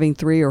 and having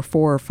 300 or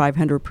 400 or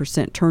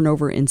 500%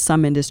 turnover in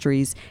some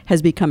industries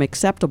has become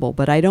acceptable,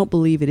 but I don't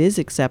believe it is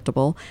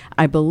acceptable.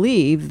 I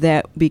believe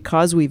that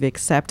because we've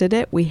accepted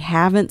it, we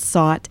haven't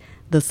sought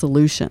the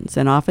solutions,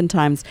 and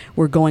oftentimes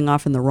we're going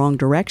off in the wrong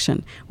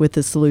direction with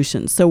the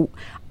solutions. So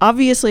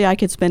obviously I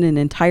could spend an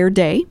entire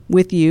day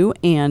with you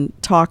and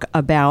talk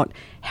about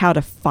how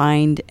to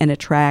find and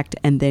attract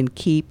and then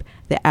keep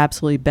the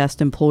absolutely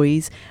best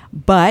employees,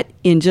 but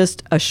in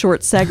just a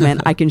short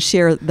segment I can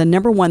share the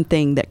number one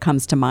thing that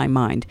comes to my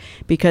mind,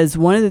 because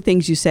one of the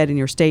things you said in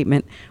your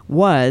statement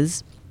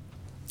was,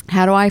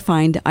 how do I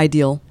find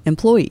ideal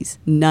employees?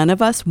 None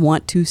of us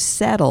want to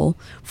settle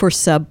for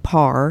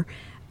subpar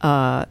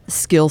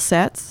skill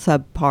sets,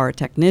 subpar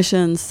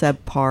technicians,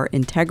 subpar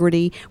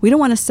integrity. We don't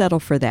want to settle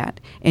for that.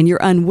 And you're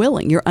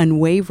unwilling, you're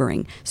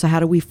unwavering. So how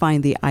do we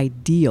find the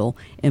ideal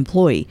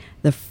employee?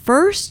 The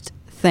first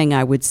thing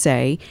I would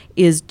say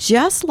is,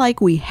 just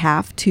like we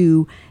have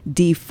to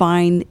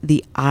define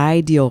the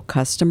ideal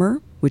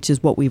customer, which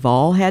is what we've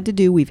all had to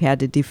do. We've had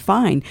to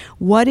define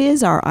what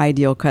is our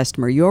ideal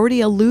customer. You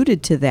already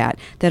alluded to that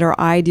our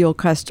ideal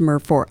customer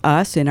for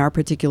us in our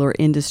particular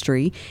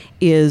industry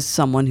is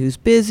someone who's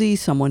busy,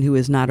 someone who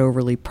is not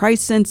overly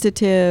price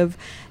sensitive,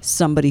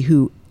 somebody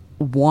who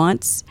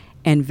wants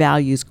and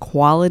values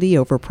quality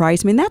over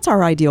price. I mean, that's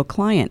our ideal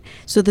client.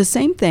 So the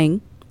same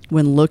thing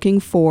when looking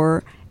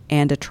for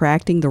and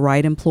attracting the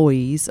right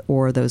employees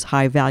or those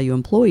high-value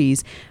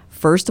employees.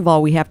 First of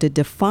all, we have to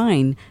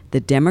define the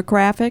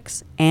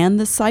demographics and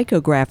the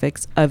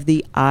psychographics of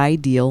the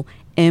ideal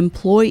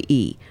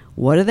employee.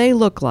 What do they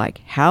look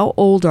like? How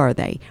old are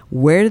they?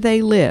 Where do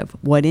they live?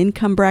 What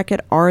income bracket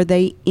are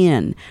they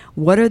in?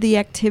 What are the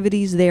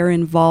activities they're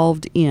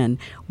involved in?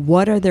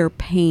 What are their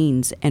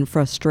pains and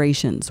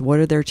frustrations? What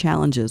are their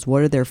challenges?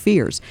 What are their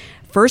fears?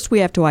 First, we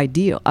have to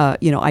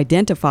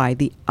identify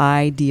the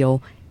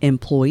ideal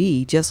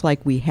employee, just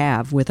like we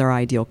have with our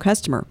ideal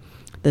customer.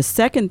 The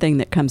second thing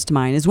that comes to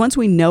mind is once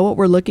we know what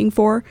we're looking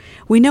for,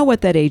 we know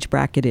what that age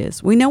bracket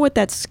is. We know what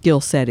that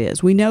skill set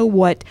is. We know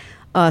what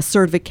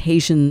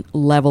certification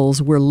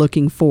levels we're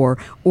looking for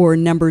or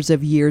numbers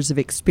of years of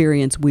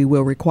experience we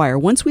will require.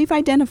 Once we've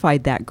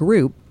identified that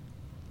group,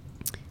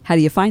 how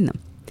do you find them?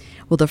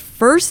 Well, the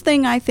first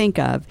thing I think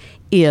of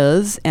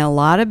is, and a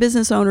lot of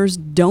business owners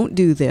don't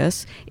do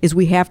this, is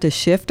we have to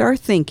shift our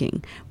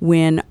thinking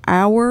when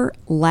our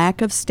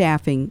lack of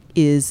staffing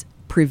is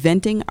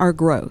preventing our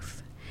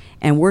growth.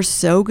 And we're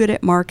so good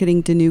at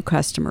marketing to new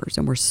customers,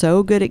 and we're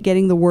so good at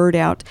getting the word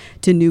out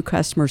to new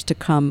customers to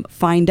come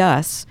find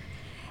us,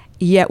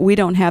 yet we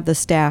don't have the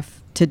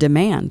staff to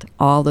demand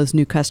all those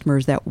new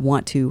customers that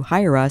want to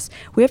hire us.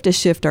 We have to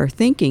shift our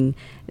thinking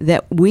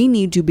that we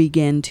need to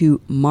begin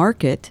to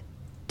market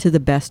to the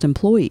best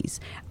employees.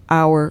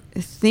 Our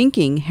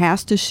thinking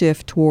has to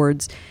shift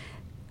towards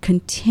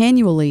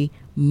continually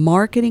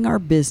marketing our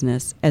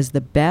business as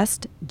the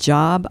best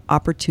job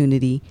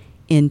opportunity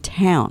in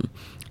town.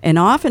 And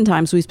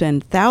oftentimes we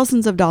spend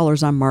thousands of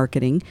dollars on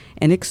marketing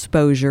and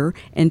exposure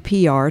and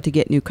PR to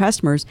get new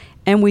customers,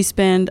 and we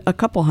spend a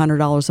couple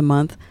 $100s a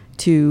month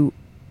to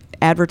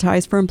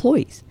advertise for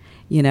employees.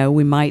 You know,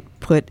 we might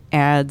put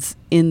ads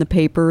in the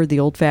paper the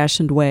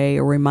old-fashioned way,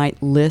 or we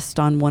might list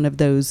on one of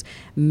those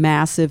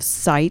massive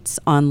sites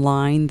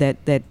online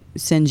that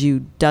sends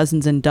you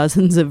dozens and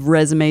dozens of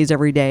resumes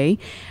every day.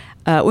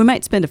 We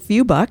might spend a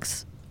few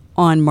bucks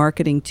on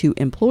marketing to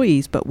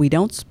employees, but we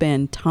don't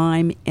spend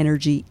time,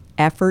 energy,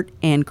 effort,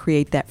 and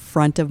create that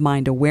front of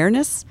mind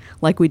awareness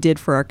like we did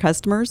for our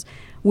customers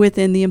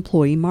within the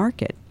employee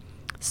market.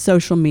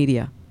 Social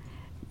media,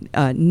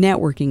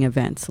 networking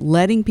events,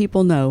 letting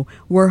people know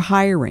we're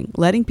hiring,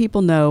 letting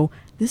people know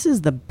this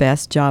is the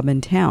best job in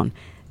town.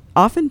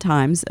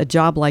 Oftentimes, a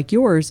job like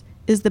yours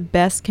is the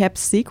best kept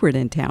secret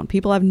in town.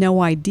 People have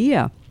no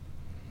idea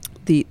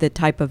the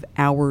type of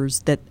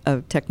hours that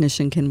a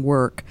technician can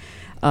work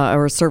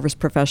or a service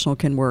professional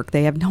can work.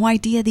 They have no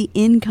idea the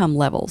income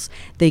levels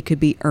they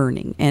could be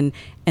earning. And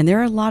there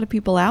are a lot of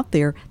people out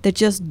there that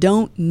just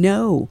don't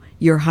know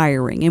you're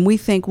hiring. And we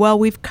think, well,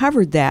 we've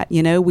covered that.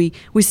 You know, we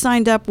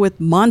signed up with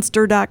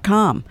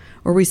Monster.com,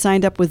 or we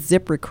signed up with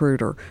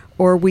ZipRecruiter,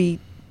 or we,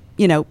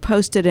 you know,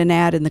 posted an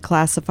ad in the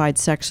classified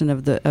section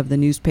of the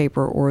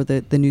newspaper or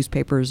the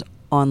newspaper's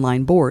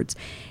online boards.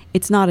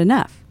 It's not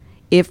enough.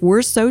 If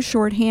we're so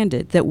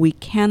shorthanded that we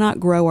cannot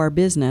grow our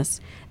business,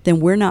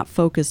 then we're not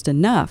focused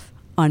enough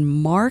on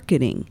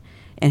marketing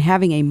and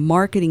having a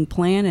marketing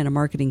plan and a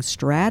marketing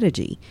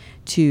strategy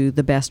to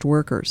the best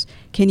workers.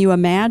 Can you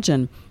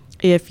imagine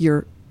if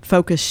your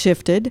focus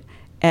shifted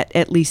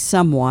at least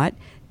somewhat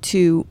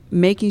to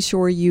making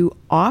sure you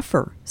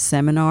offer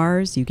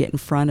seminars, you get in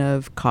front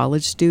of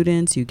college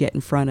students, you get in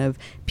front of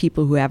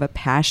people who have a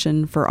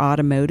passion for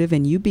automotive,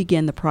 and you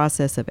begin the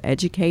process of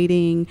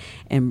educating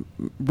and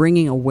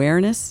bringing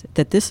awareness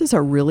that this is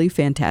a really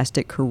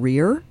fantastic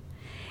career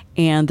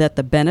and that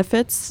the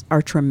benefits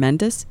are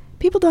tremendous.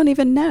 People don't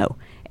even know.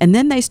 And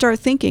then they start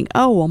thinking,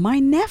 oh, well, my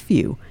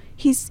nephew,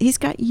 he's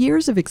got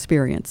years of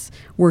experience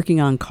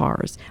working on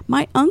cars.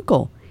 My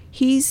uncle,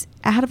 he's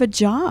out of a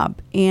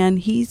job and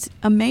he's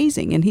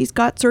amazing and he's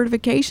got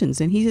certifications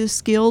and he's a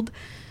skilled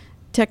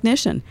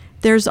technician.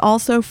 There's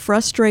also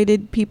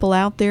frustrated people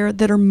out there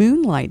that are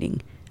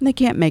moonlighting and they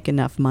can't make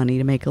enough money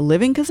to make a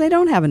living because they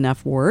don't have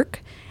enough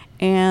work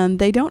and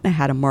they don't know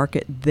how to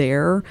market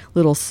their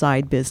little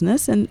side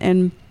business,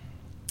 and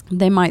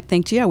they might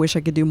think, gee, I wish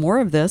I could do more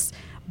of this,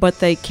 but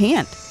they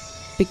can't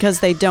because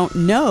they don't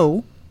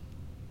know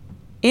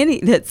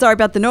sorry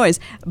about the noise,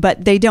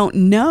 but they don't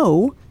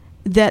know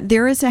that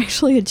there is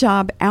actually a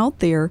job out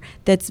there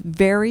that's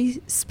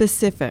very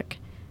specific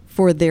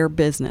for their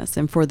business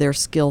and for their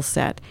skill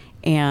set.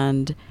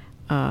 And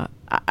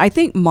I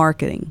think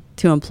marketing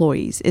to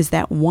employees is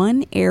that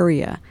one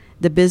area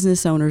the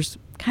business owners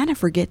kind of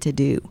forget to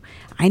do.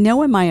 I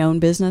know in my own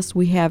business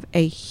we have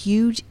a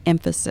huge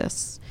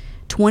emphasis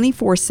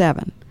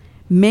 24/7,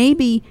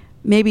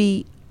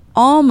 maybe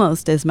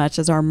almost as much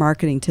as our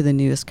marketing to the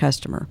newest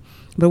customer.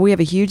 But we have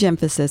a huge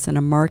emphasis and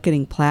a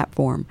marketing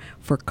platform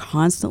for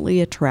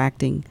constantly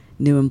attracting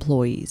new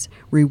employees,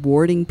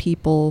 rewarding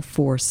people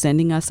for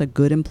sending us a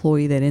good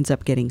employee that ends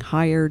up getting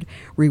hired,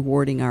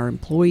 rewarding our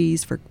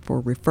employees for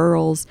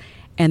referrals,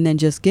 and then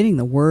just getting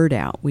the word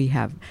out. We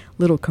have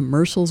little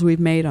commercials we've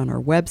made on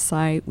our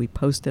website. We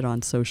post it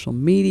on social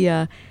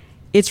media.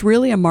 It's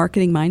really a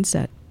marketing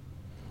mindset.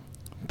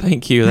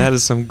 Thank you. That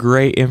is some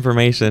great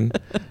information.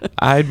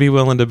 I'd be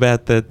willing to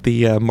bet that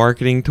the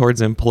marketing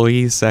towards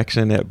employees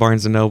section at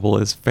Barnes & Noble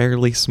is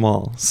fairly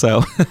small.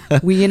 So,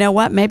 well, you know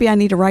what? Maybe I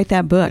need to write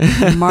that book,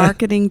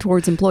 Marketing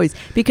Towards Employees,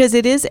 because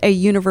it is a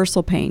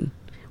universal pain.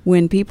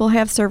 When people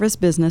have service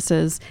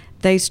businesses,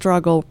 they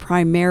struggle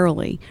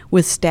primarily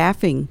with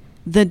staffing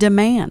the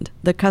demand,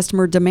 the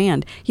customer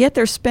demand. Yet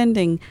they're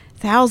spending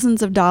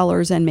thousands of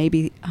dollars and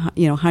maybe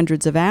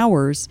hundreds of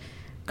hours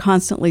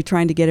constantly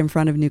trying to get in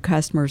front of new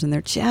customers, and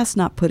they're just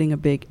not putting a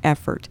big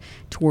effort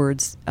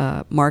towards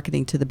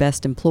marketing to the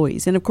best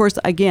employees. And of course,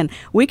 again,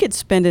 we could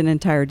spend an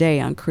entire day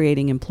on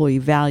creating employee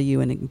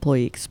value and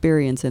employee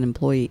experience and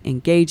employee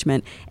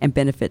engagement and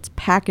benefits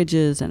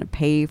packages and a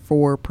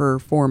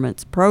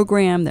pay-for-performance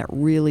program that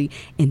really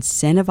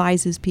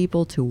incentivizes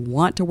people to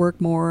want to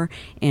work more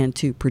and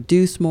to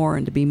produce more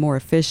and to be more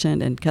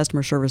efficient and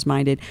customer service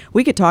minded.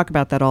 We could talk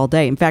about that all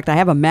day. In fact, I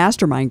have a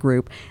mastermind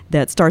group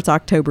that starts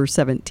October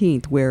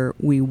 17th where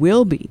we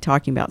will be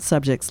talking about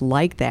subjects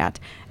like that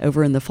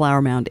over in the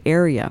Flower Mound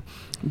area.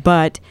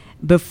 But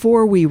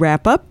before we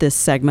wrap up this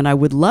segment, I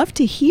would love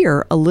to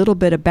hear a little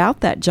bit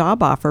about that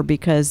job offer,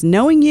 because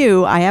knowing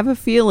you, I have a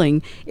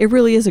feeling it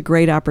really is a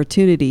great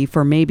opportunity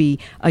for maybe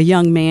a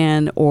young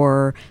man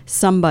or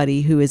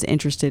somebody who is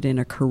interested in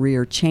a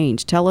career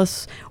change. Tell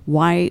us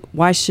why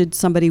should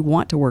somebody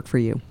want to work for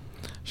you?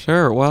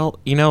 Sure. Well,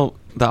 the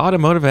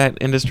automotive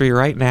industry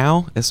right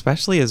now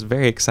especially is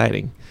very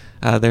exciting.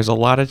 There's a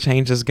lot of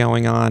changes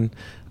going on.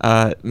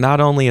 Not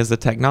only is the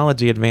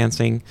technology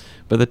advancing,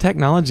 but the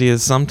technology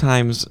is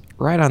sometimes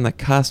right on the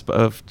cusp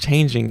of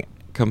changing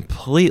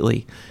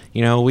completely.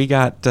 We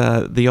got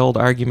the old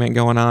argument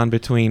going on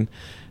between,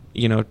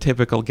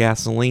 typical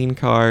gasoline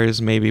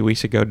cars. Maybe we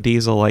should go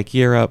diesel like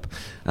Europe.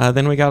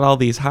 Then we got all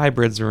these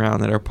hybrids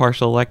around that are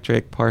partial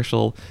electric,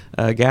 partial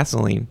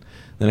gasoline.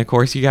 Then, of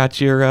course, you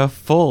got your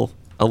full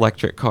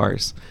electric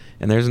cars,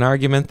 and there's an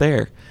argument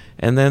there.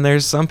 And then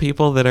there's some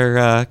people that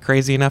are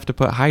crazy enough to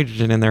put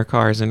hydrogen in their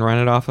cars and run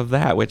it off of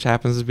that, which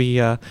happens to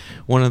be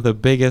one of the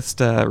biggest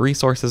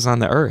resources on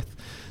the earth.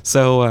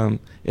 So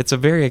it's a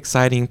very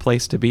exciting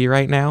place to be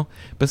right now.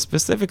 But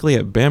specifically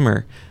at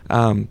Bimmer,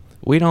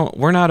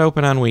 we're not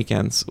open on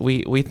weekends.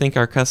 We think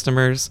our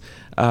customers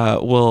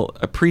will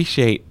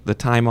appreciate the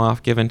time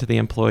off given to the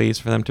employees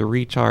for them to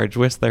recharge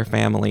with their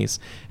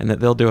families, and that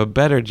they'll do a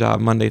better job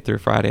Monday through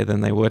Friday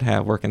than they would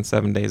have working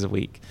 7 days a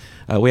week.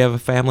 We have a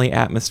family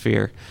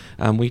atmosphere.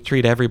 We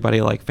treat everybody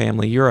like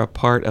family. You're a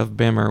part of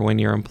Bimmer when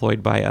you're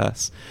employed by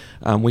us.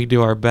 We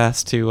do our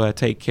best to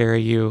take care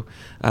of you,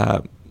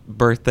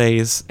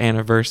 birthdays,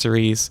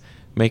 anniversaries,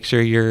 make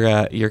sure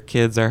your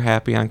kids are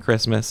happy on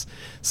Christmas.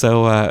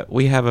 So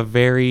we have a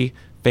very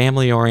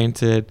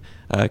family-oriented,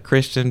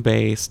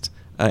 Christian-based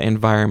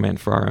environment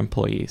for our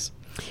employees.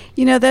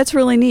 That's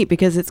really neat,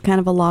 because it's kind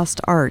of a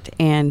lost art,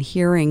 and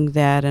hearing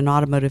that an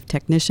automotive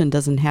technician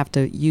doesn't have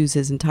to use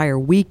his entire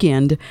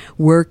weekend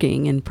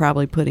working and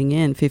probably putting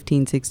in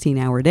 15,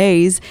 16-hour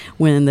days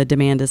when the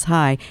demand is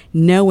high,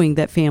 knowing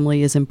that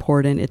family is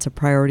important, it's a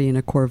priority and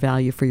a core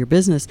value for your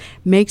business,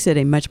 makes it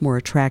a much more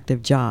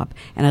attractive job.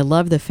 And I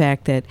love the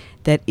fact that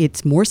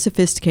it's more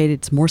sophisticated,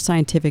 it's more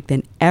scientific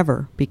than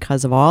ever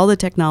because of all the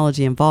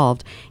technology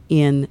involved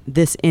in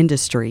this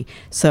industry.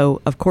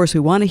 So, of course, we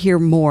want to hear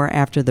more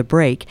after the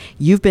break.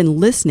 You've been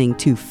listening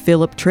to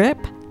Philip Tripp,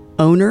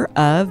 owner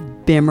of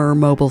Bimmer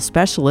Mobile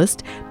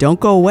Specialist. Don't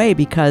go away,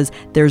 because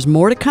there's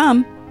more to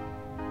come.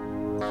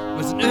 It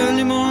was an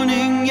early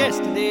morning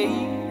yesterday.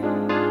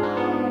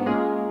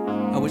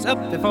 I was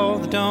up before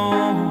the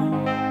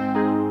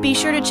dawn. Be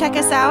sure to check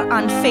us out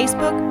on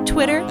Facebook,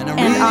 Twitter,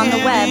 and on the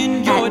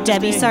web at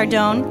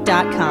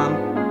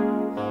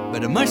DebbieSardone.com.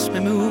 But I must be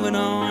moving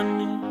on.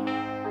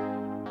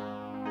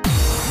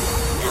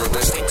 You're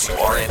listening to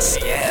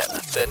RNCN,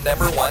 the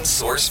 #1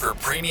 source for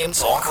premium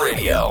talk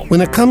radio. When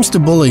it comes to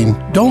bullying,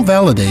 don't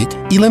validate,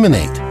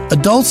 eliminate.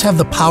 Adults have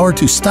the power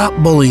to stop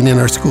bullying in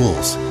our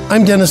schools.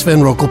 I'm Dennis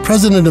Van Rokel,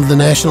 president of the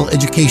National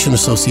Education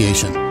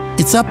Association.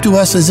 It's up to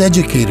us as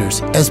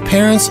educators, as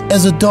parents,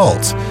 as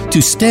adults,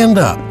 to stand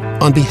up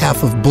on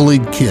behalf of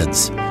bullied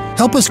kids.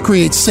 Help us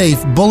create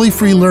safe,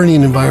 bully-free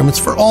learning environments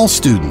for all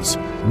students.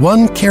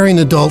 One caring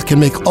adult can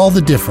make all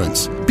the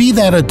difference. Be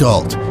that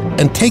adult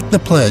and take the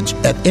pledge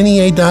at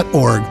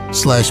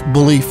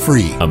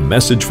NEA.org/bully-free. A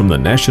message from the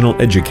National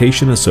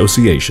Education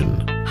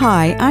Association.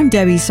 Hi, I'm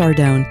Debbie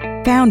Sardone,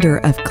 founder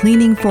of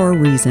Cleaning for a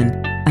Reason,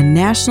 a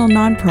national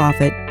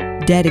nonprofit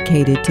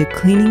dedicated to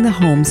cleaning the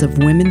homes of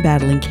women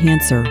battling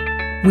cancer.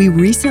 We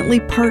recently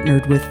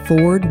partnered with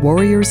Ford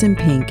Warriors in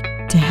Pink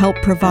to help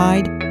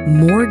provide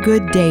more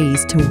good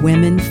days to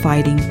women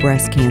fighting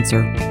breast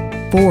cancer.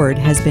 Ford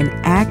has been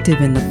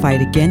active in the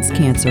fight against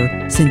cancer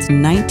since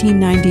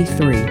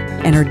 1993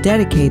 and are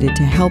dedicated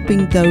to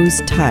helping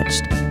those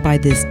touched by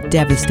this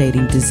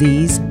devastating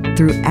disease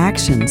through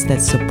actions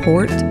that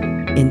support,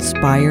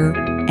 inspire,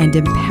 and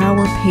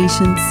empower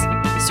patients,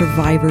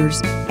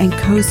 survivors, and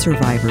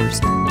co-survivors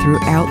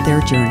throughout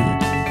their journey.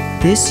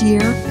 This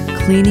year,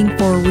 Cleaning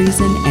for a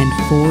Reason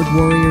and Ford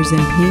Warriors in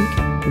Pink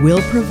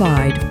will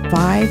provide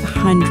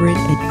 500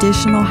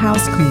 additional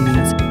house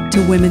cleanings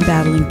to women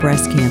battling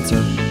breast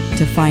cancer.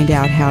 To find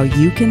out how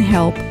you can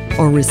help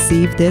or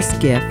receive this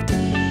gift,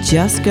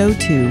 just go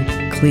to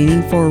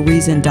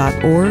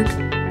cleaningforareason.org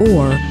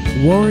or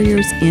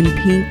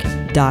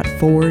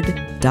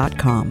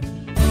warriorsinpink.ford.com.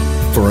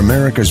 For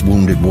America's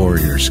wounded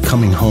warriors,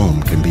 coming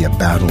home can be a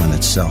battle in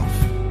itself.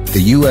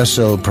 The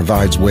USO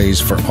provides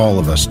ways for all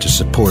of us to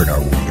support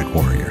our wounded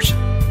warriors.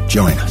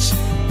 Join us.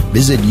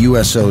 Visit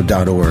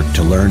USO.org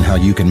to learn how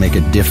you can make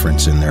a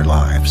difference in their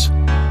lives.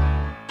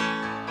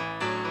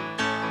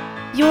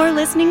 You're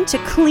listening to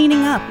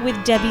Cleaning Up with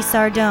Debbie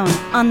Sardone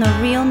on the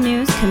Real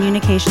News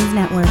Communications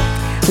Network.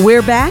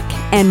 We're back,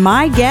 and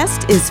my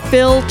guest is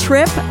Phil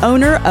Tripp,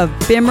 owner of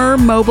Bimmer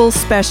Mobile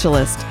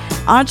Specialist,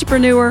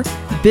 entrepreneur,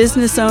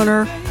 business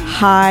owner,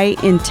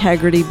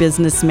 high-integrity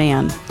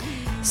businessman.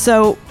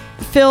 So,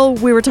 Phil,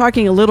 we were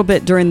talking a little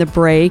bit during the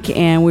break,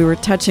 and we were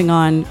touching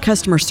on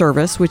customer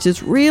service, which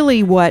is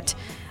really what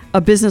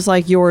a business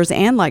like yours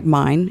and like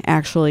mine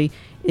actually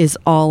is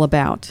all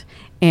about.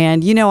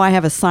 And you know, I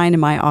have a sign in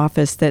my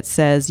office that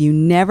says you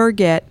never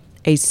get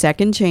a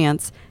second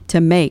chance to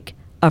make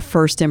a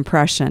first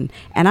impression.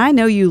 And I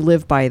know you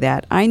live by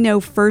that. I know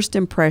first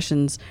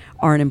impressions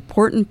are an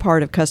important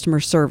part of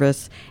customer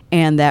service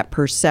and that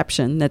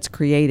perception that's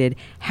created.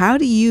 How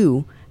do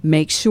you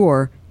make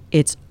sure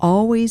it's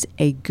always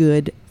a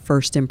good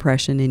first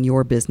impression in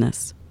your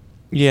business?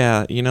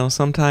 Yeah, you know,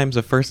 sometimes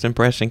a first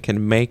impression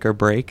can make or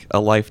break a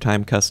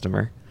lifetime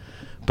customer.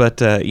 But,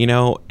 you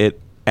know,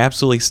 it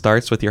absolutely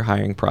starts with your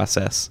hiring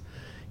process.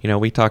 You know,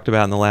 we talked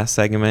about in the last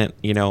segment,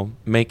 you know,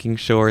 making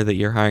sure that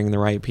you're hiring the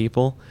right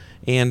people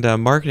and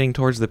marketing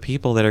towards the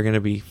people that are going to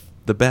be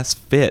the best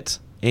fit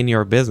in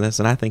your business.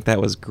 And I think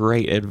that was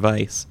great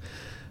advice.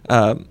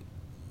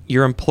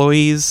 Your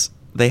employees,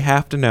 they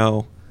have to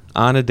know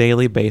on a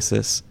daily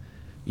basis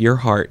your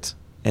heart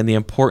and the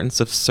importance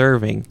of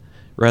serving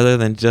rather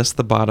than just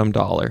the bottom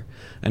dollar.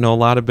 I know a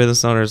lot of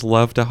business owners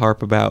love to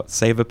harp about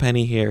save a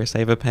penny here,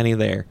 save a penny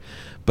there.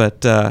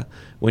 But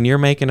when you're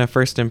making a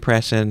first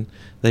impression,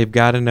 they've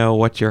got to know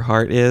what your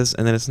heart is.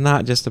 And then it's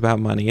not just about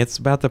money. It's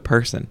about the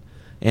person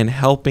and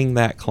helping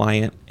that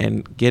client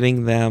and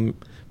getting them,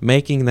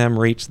 making them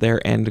reach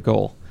their end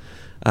goal.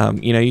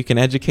 You know, you can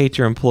educate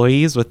your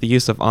employees with the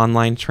use of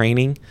online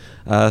training.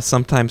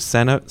 Sometimes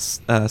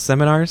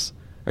seminars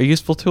are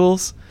useful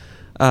tools.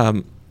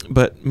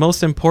 But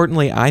most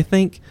importantly, I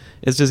think,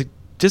 is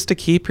just to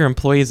keep your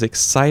employees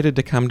excited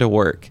to come to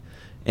work,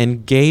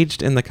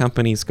 engaged in the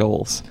company's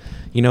goals.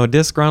 You know, a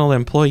disgruntled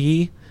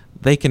employee,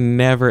 they can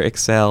never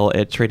excel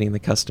at treating the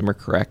customer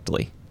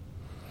correctly.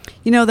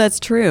 You know, that's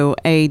true.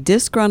 A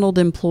disgruntled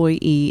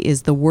employee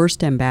is the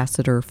worst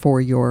ambassador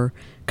for your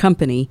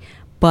company,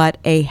 but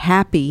a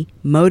happy,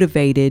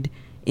 motivated,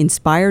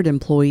 inspired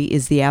employee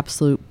is the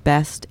absolute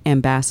best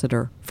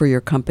ambassador for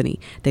your company.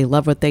 They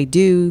love what they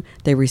do,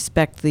 they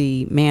respect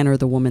the man or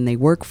the woman they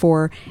work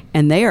for,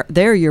 and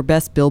they're your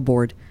best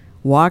billboard,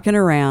 walking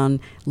around,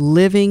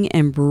 living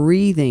and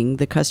breathing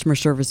the customer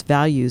service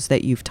values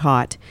that you've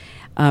taught.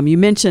 You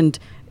mentioned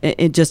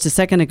just a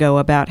second ago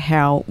about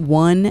how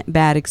one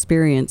bad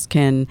experience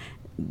can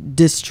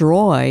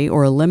destroy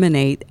or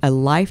eliminate a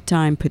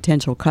lifetime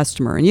potential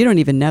customer, and you don't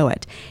even know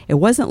it. It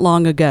wasn't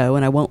long ago,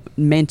 and I won't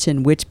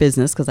mention which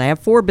business because I have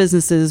 4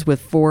 businesses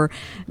with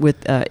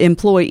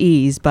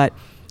employees, but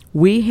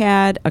we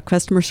had a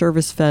customer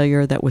service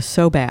failure that was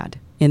so bad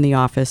in the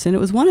office, and it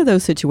was one of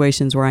those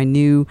situations where I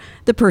knew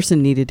the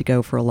person needed to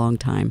go for a long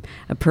time,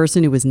 a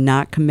person who was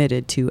not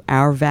committed to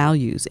our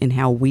values in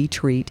how we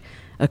treat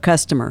a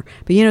customer.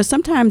 But you know,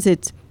 sometimes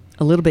it's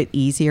a little bit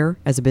easier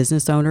as a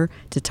business owner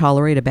to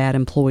tolerate a bad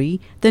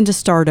employee than to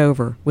start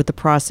over with the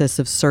process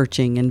of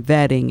searching and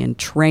vetting and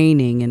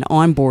training and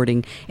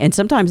onboarding. And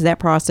sometimes that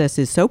process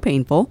is so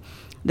painful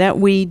that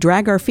we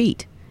drag our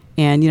feet.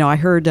 And, you know, I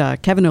heard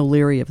Kevin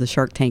O'Leary of the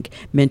Shark Tank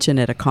mention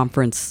at a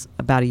conference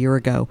about a year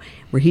ago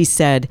where he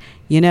said,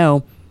 you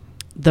know,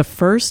 the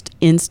first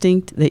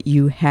instinct that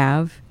you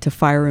have to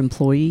fire an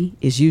employee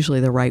is usually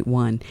the right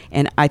one.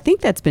 And I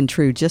think that's been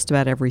true just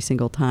about every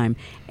single time.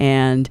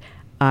 And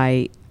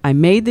I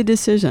made the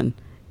decision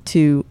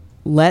to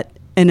let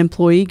an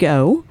employee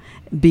go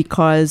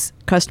because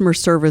customer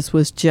service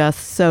was just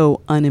so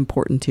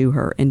unimportant to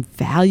her, and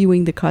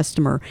valuing the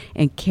customer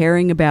and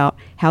caring about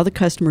how the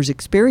customer's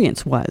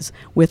experience was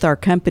with our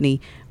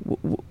company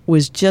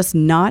was just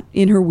not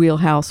in her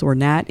wheelhouse or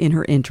not in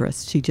her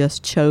interest. She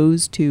just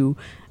chose to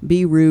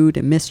be rude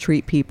and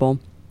mistreat people.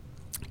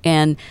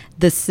 And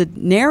the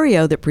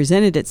scenario that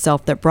presented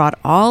itself that brought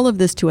all of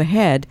this to a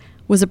head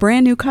was a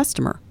brand new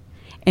customer.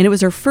 And it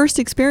was her first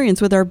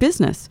experience with our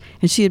business.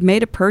 And she had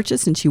made a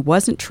purchase and she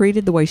wasn't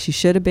treated the way she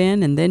should have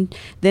been. And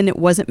then it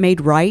wasn't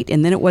made right.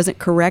 And then it wasn't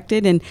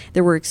corrected. And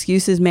there were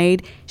excuses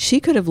made. She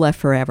could have left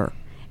forever.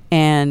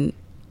 And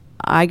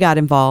I got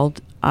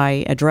involved.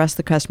 I addressed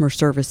the customer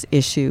service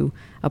issue,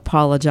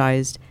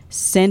 apologized,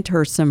 sent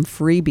her some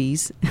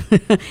freebies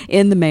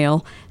in the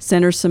mail,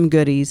 sent her some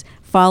goodies,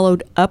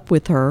 followed up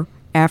with her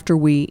after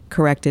we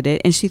corrected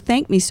it. And she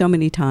thanked me so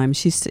many times.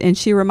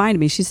 She reminded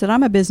me, she said,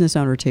 I'm a business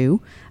owner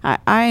too.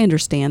 I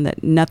understand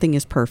that nothing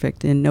is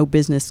perfect and no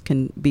business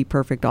can be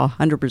perfect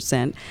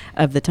 100%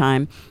 of the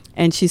time.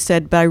 And she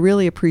said, but I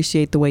really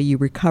appreciate the way you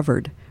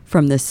recovered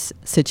from this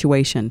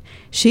situation.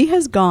 She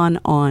has gone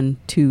on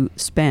to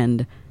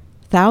spend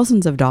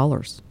thousands of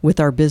dollars with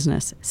our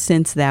business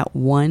since that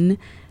one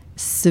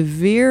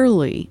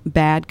severely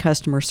bad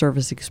customer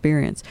service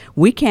experience.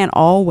 We can't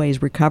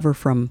always recover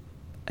from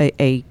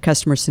a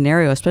customer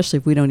scenario, especially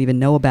if we don't even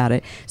know about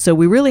it. So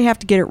we really have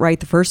to get it right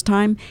the first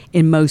time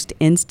in most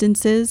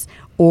instances,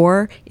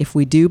 or if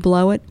we do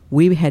blow it,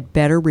 we had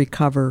better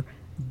recover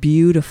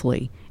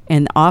beautifully.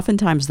 And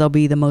oftentimes they'll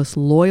be the most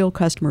loyal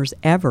customers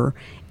ever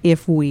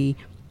if we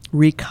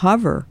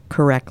recover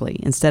correctly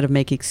instead of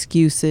make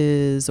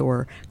excuses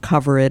or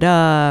cover it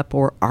up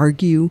or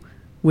argue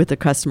with the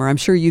customer. I'm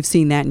sure you've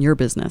seen that in your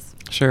business.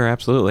 Sure,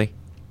 absolutely.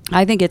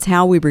 I think it's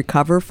how we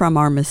recover from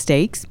our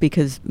mistakes,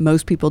 because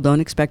most people don't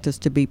expect us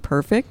to be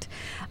perfect,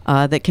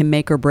 that can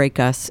make or break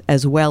us,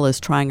 as well as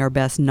trying our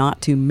best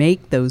not to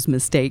make those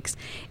mistakes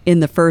in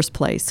the first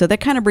place. So that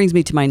kind of brings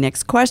me to my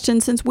next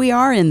question, since we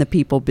are in the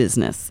people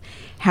business.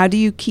 How do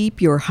you keep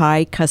your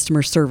high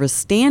customer service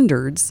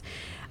standards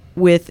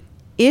with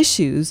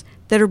issues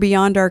that are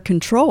beyond our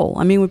control?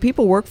 I mean, when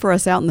people work for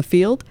us out in the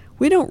field,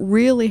 we don't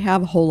really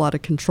have a whole lot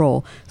of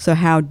control. So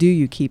how do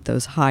you keep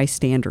those high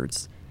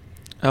standards?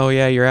 Oh,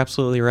 yeah, you're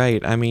absolutely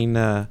right. I mean,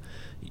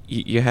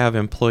 you have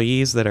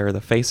employees that are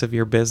the face of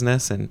your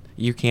business, and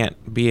you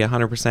can't be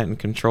 100% in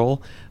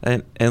control.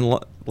 And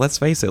let's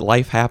face it,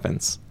 life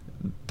happens.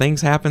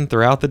 Things happen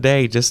throughout the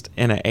day, just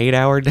in an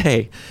 8-hour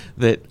day,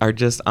 that are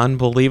just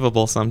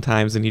unbelievable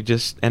sometimes, and you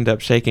just end up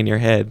shaking your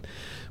head.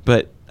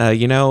 But,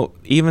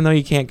 even though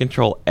you can't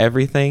control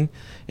everything,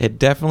 it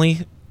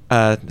definitely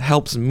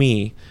helps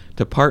me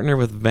to partner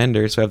with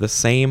vendors who have the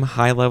same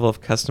high level of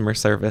customer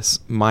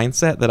service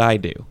mindset that I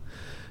do.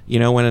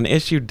 When an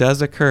issue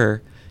does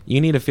occur, you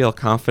need to feel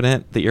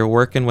confident that you're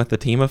working with a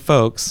team of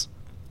folks,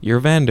 your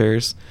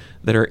vendors,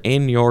 that are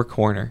in your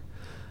corner.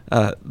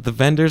 The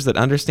vendors that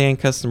understand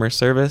customer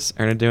service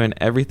are doing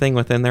everything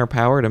within their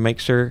power to make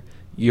sure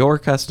your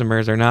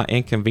customers are not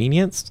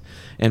inconvenienced,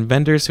 and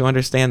vendors who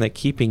understand that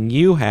keeping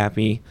you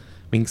happy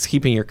means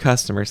keeping your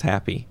customers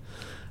happy.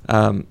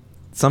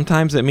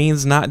 Sometimes it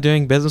means not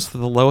doing business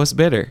with the lowest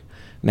bidder.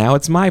 Now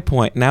it's my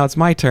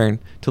turn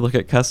to look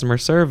at customer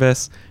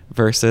service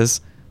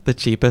versus the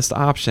cheapest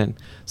option.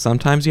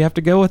 Sometimes you have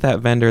to go with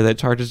that vendor that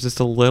charges just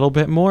a little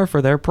bit more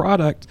for their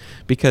product,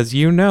 because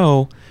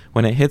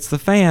when it hits the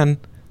fan,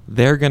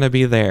 they're going to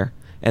be there,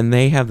 and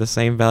they have the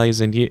same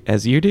values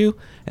as you do,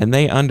 and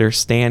they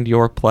understand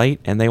your plight,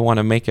 and they want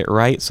to make it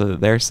right so that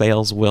their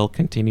sales will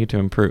continue to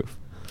improve.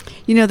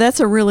 That's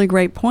a really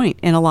great point,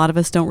 and a lot of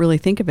us don't really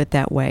think of it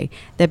that way,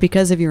 that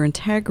because of your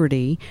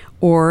integrity,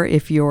 or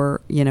if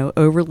you're,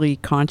 overly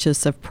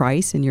conscious of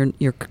price and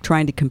you're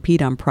trying to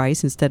compete on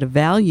price instead of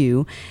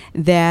value,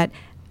 that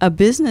a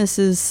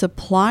business's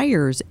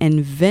suppliers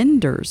and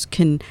vendors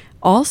can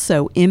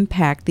also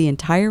impact the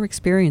entire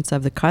experience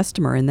of the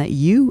customer, and that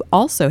you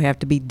also have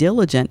to be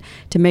diligent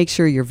to make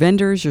sure your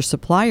vendors, your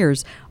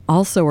suppliers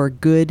also are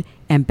good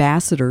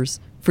ambassadors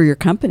for your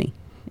company.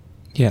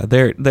 Yeah,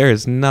 there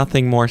is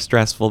nothing more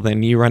stressful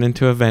than you run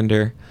into a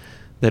vendor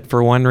that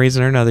for one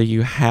reason or another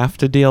you have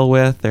to deal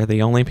with. They're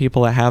the only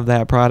people that have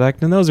that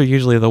product, and those are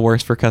usually the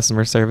worst for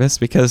customer service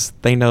because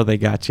they know they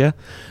got you.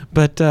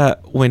 But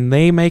when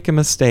they make a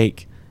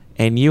mistake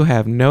and you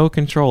have no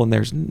control and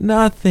there's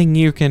nothing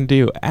you can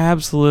do,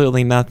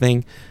 absolutely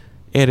nothing,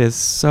 it is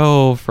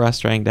so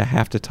frustrating to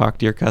have to talk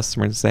to your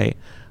customer and say,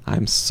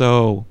 I'm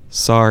so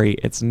sorry.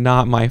 It's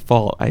not my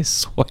fault, I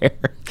swear.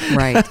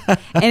 Right.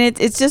 And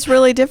it's just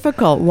really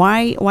difficult.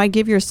 Why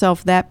give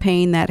yourself that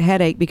pain, that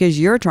headache, because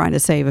you're trying to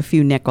save a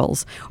few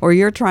nickels, or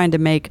you're trying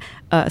to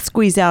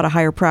squeeze out a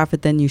higher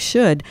profit than you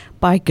should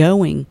by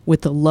going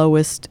with the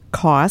lowest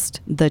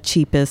cost, the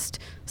cheapest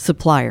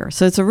supplier.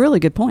 So it's a really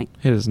good point.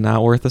 It is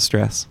not worth the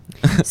stress.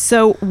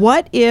 So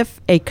what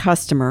if a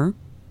customer,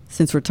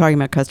 since we're talking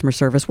about customer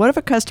service, what if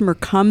a customer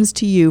comes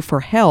to you for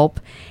help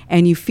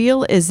and you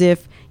feel as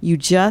if you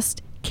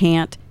just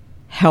can't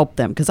help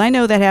them? Because I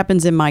know that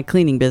happens in my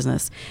cleaning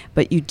business,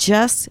 but you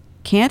just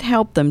can't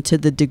help them to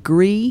the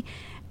degree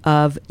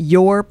of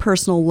your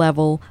personal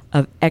level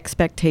of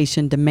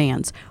expectation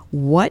demands.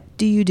 What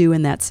do you do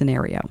in that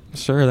scenario?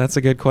 Sure, that's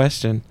a good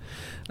question.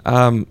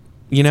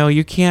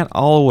 You can't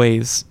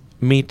always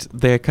meet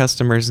the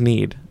customer's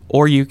need,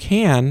 or you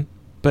can,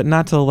 but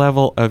not to the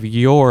level of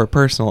your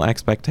personal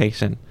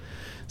expectation.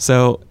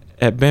 So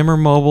at Bimmer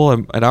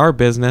Mobile, at our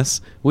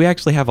business, we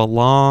actually have a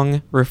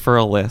long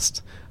referral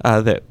list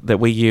that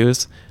we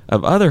use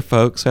of other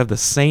folks who have the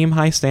same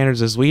high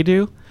standards as we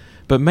do,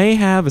 but may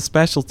have a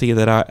specialty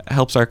that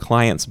helps our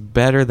clients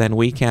better than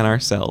we can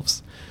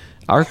ourselves.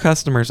 Our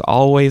customers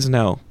always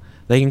know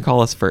they can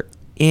call us for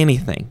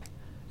anything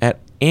at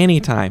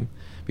any time,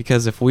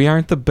 because if we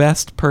aren't the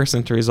best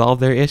person to resolve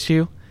their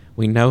issue,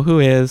 we know who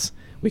is.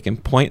 We can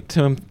point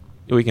them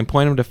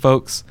to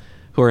folks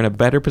who are in a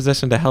better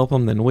position to help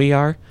them than we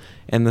are,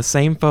 and the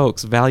same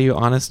folks value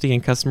honesty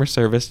and customer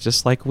service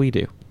just like we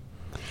do.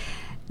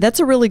 That's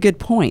a really good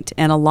point,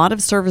 and a lot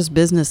of service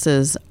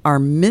businesses are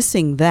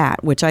missing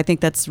that, which I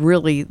think that's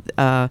really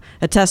a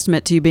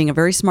testament to you being a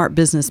very smart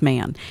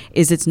businessman,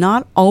 is it's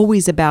not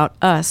always about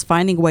us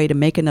finding a way to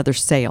make another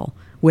sale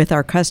with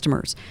our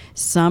customers.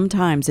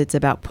 Sometimes it's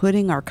about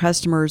putting our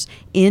customers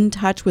in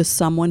touch with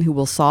someone who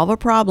will solve a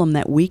problem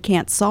that we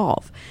can't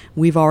solve.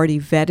 We've already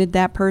vetted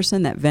that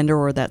person, that vendor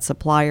or that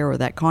supplier or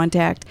that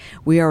contact.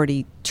 We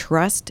already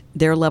trust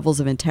their levels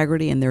of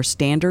integrity and their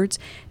standards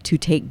to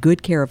take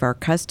good care of our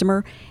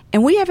customer.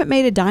 And we haven't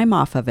made a dime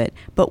off of it,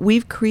 but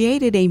we've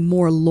created a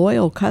more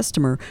loyal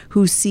customer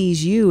who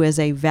sees you as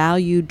a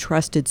valued,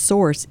 trusted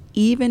source,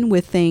 even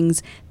with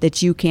things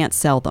that you can't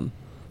sell them.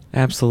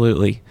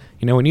 Absolutely.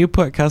 You know, when you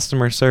put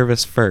customer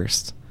service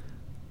first,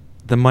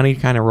 the money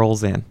kind of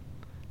rolls in.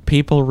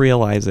 People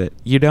realize it.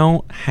 You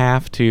don't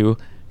have to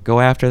go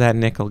after that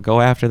nickel, go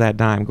after that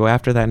dime, go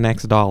after that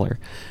next dollar.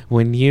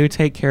 When you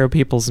take care of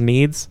people's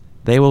needs,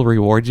 they will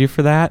reward you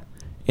for that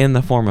in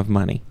the form of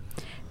money.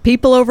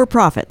 People over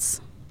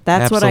profits.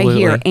 That's Absolutely. what I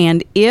hear.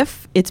 And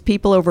if it's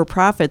people over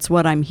profits,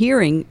 what I'm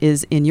hearing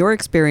is, in your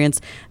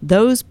experience,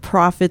 those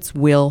profits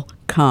will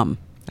come.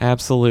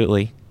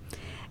 Absolutely.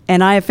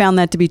 And I have found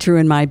that to be true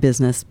in my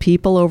business.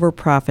 People over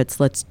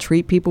profits. Let's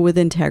treat people with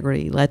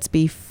integrity. Let's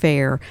be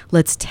fair.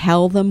 Let's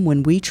tell them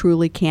when we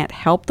truly can't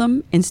help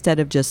them instead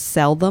of just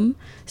sell them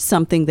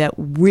something that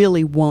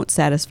really won't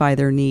satisfy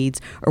their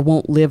needs or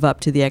won't live up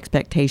to the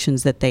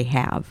expectations that they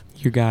have.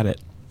 You got it.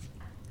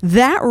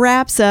 That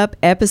wraps up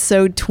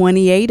episode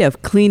 28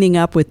 of Cleaning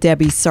Up with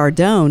Debbie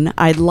Sardone.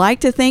 I'd like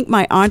to thank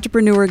my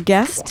entrepreneur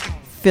guest,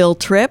 Phil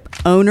Tripp,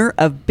 owner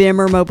of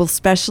Bimmer Mobile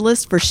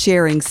Specialist, for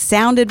sharing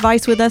sound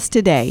advice with us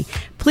today.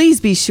 Please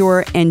be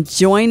sure and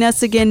join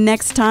us again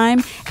next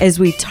time as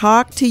we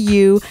talk to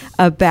you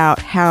about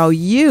how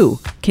you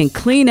can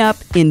clean up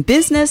in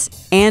business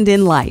and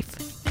in life.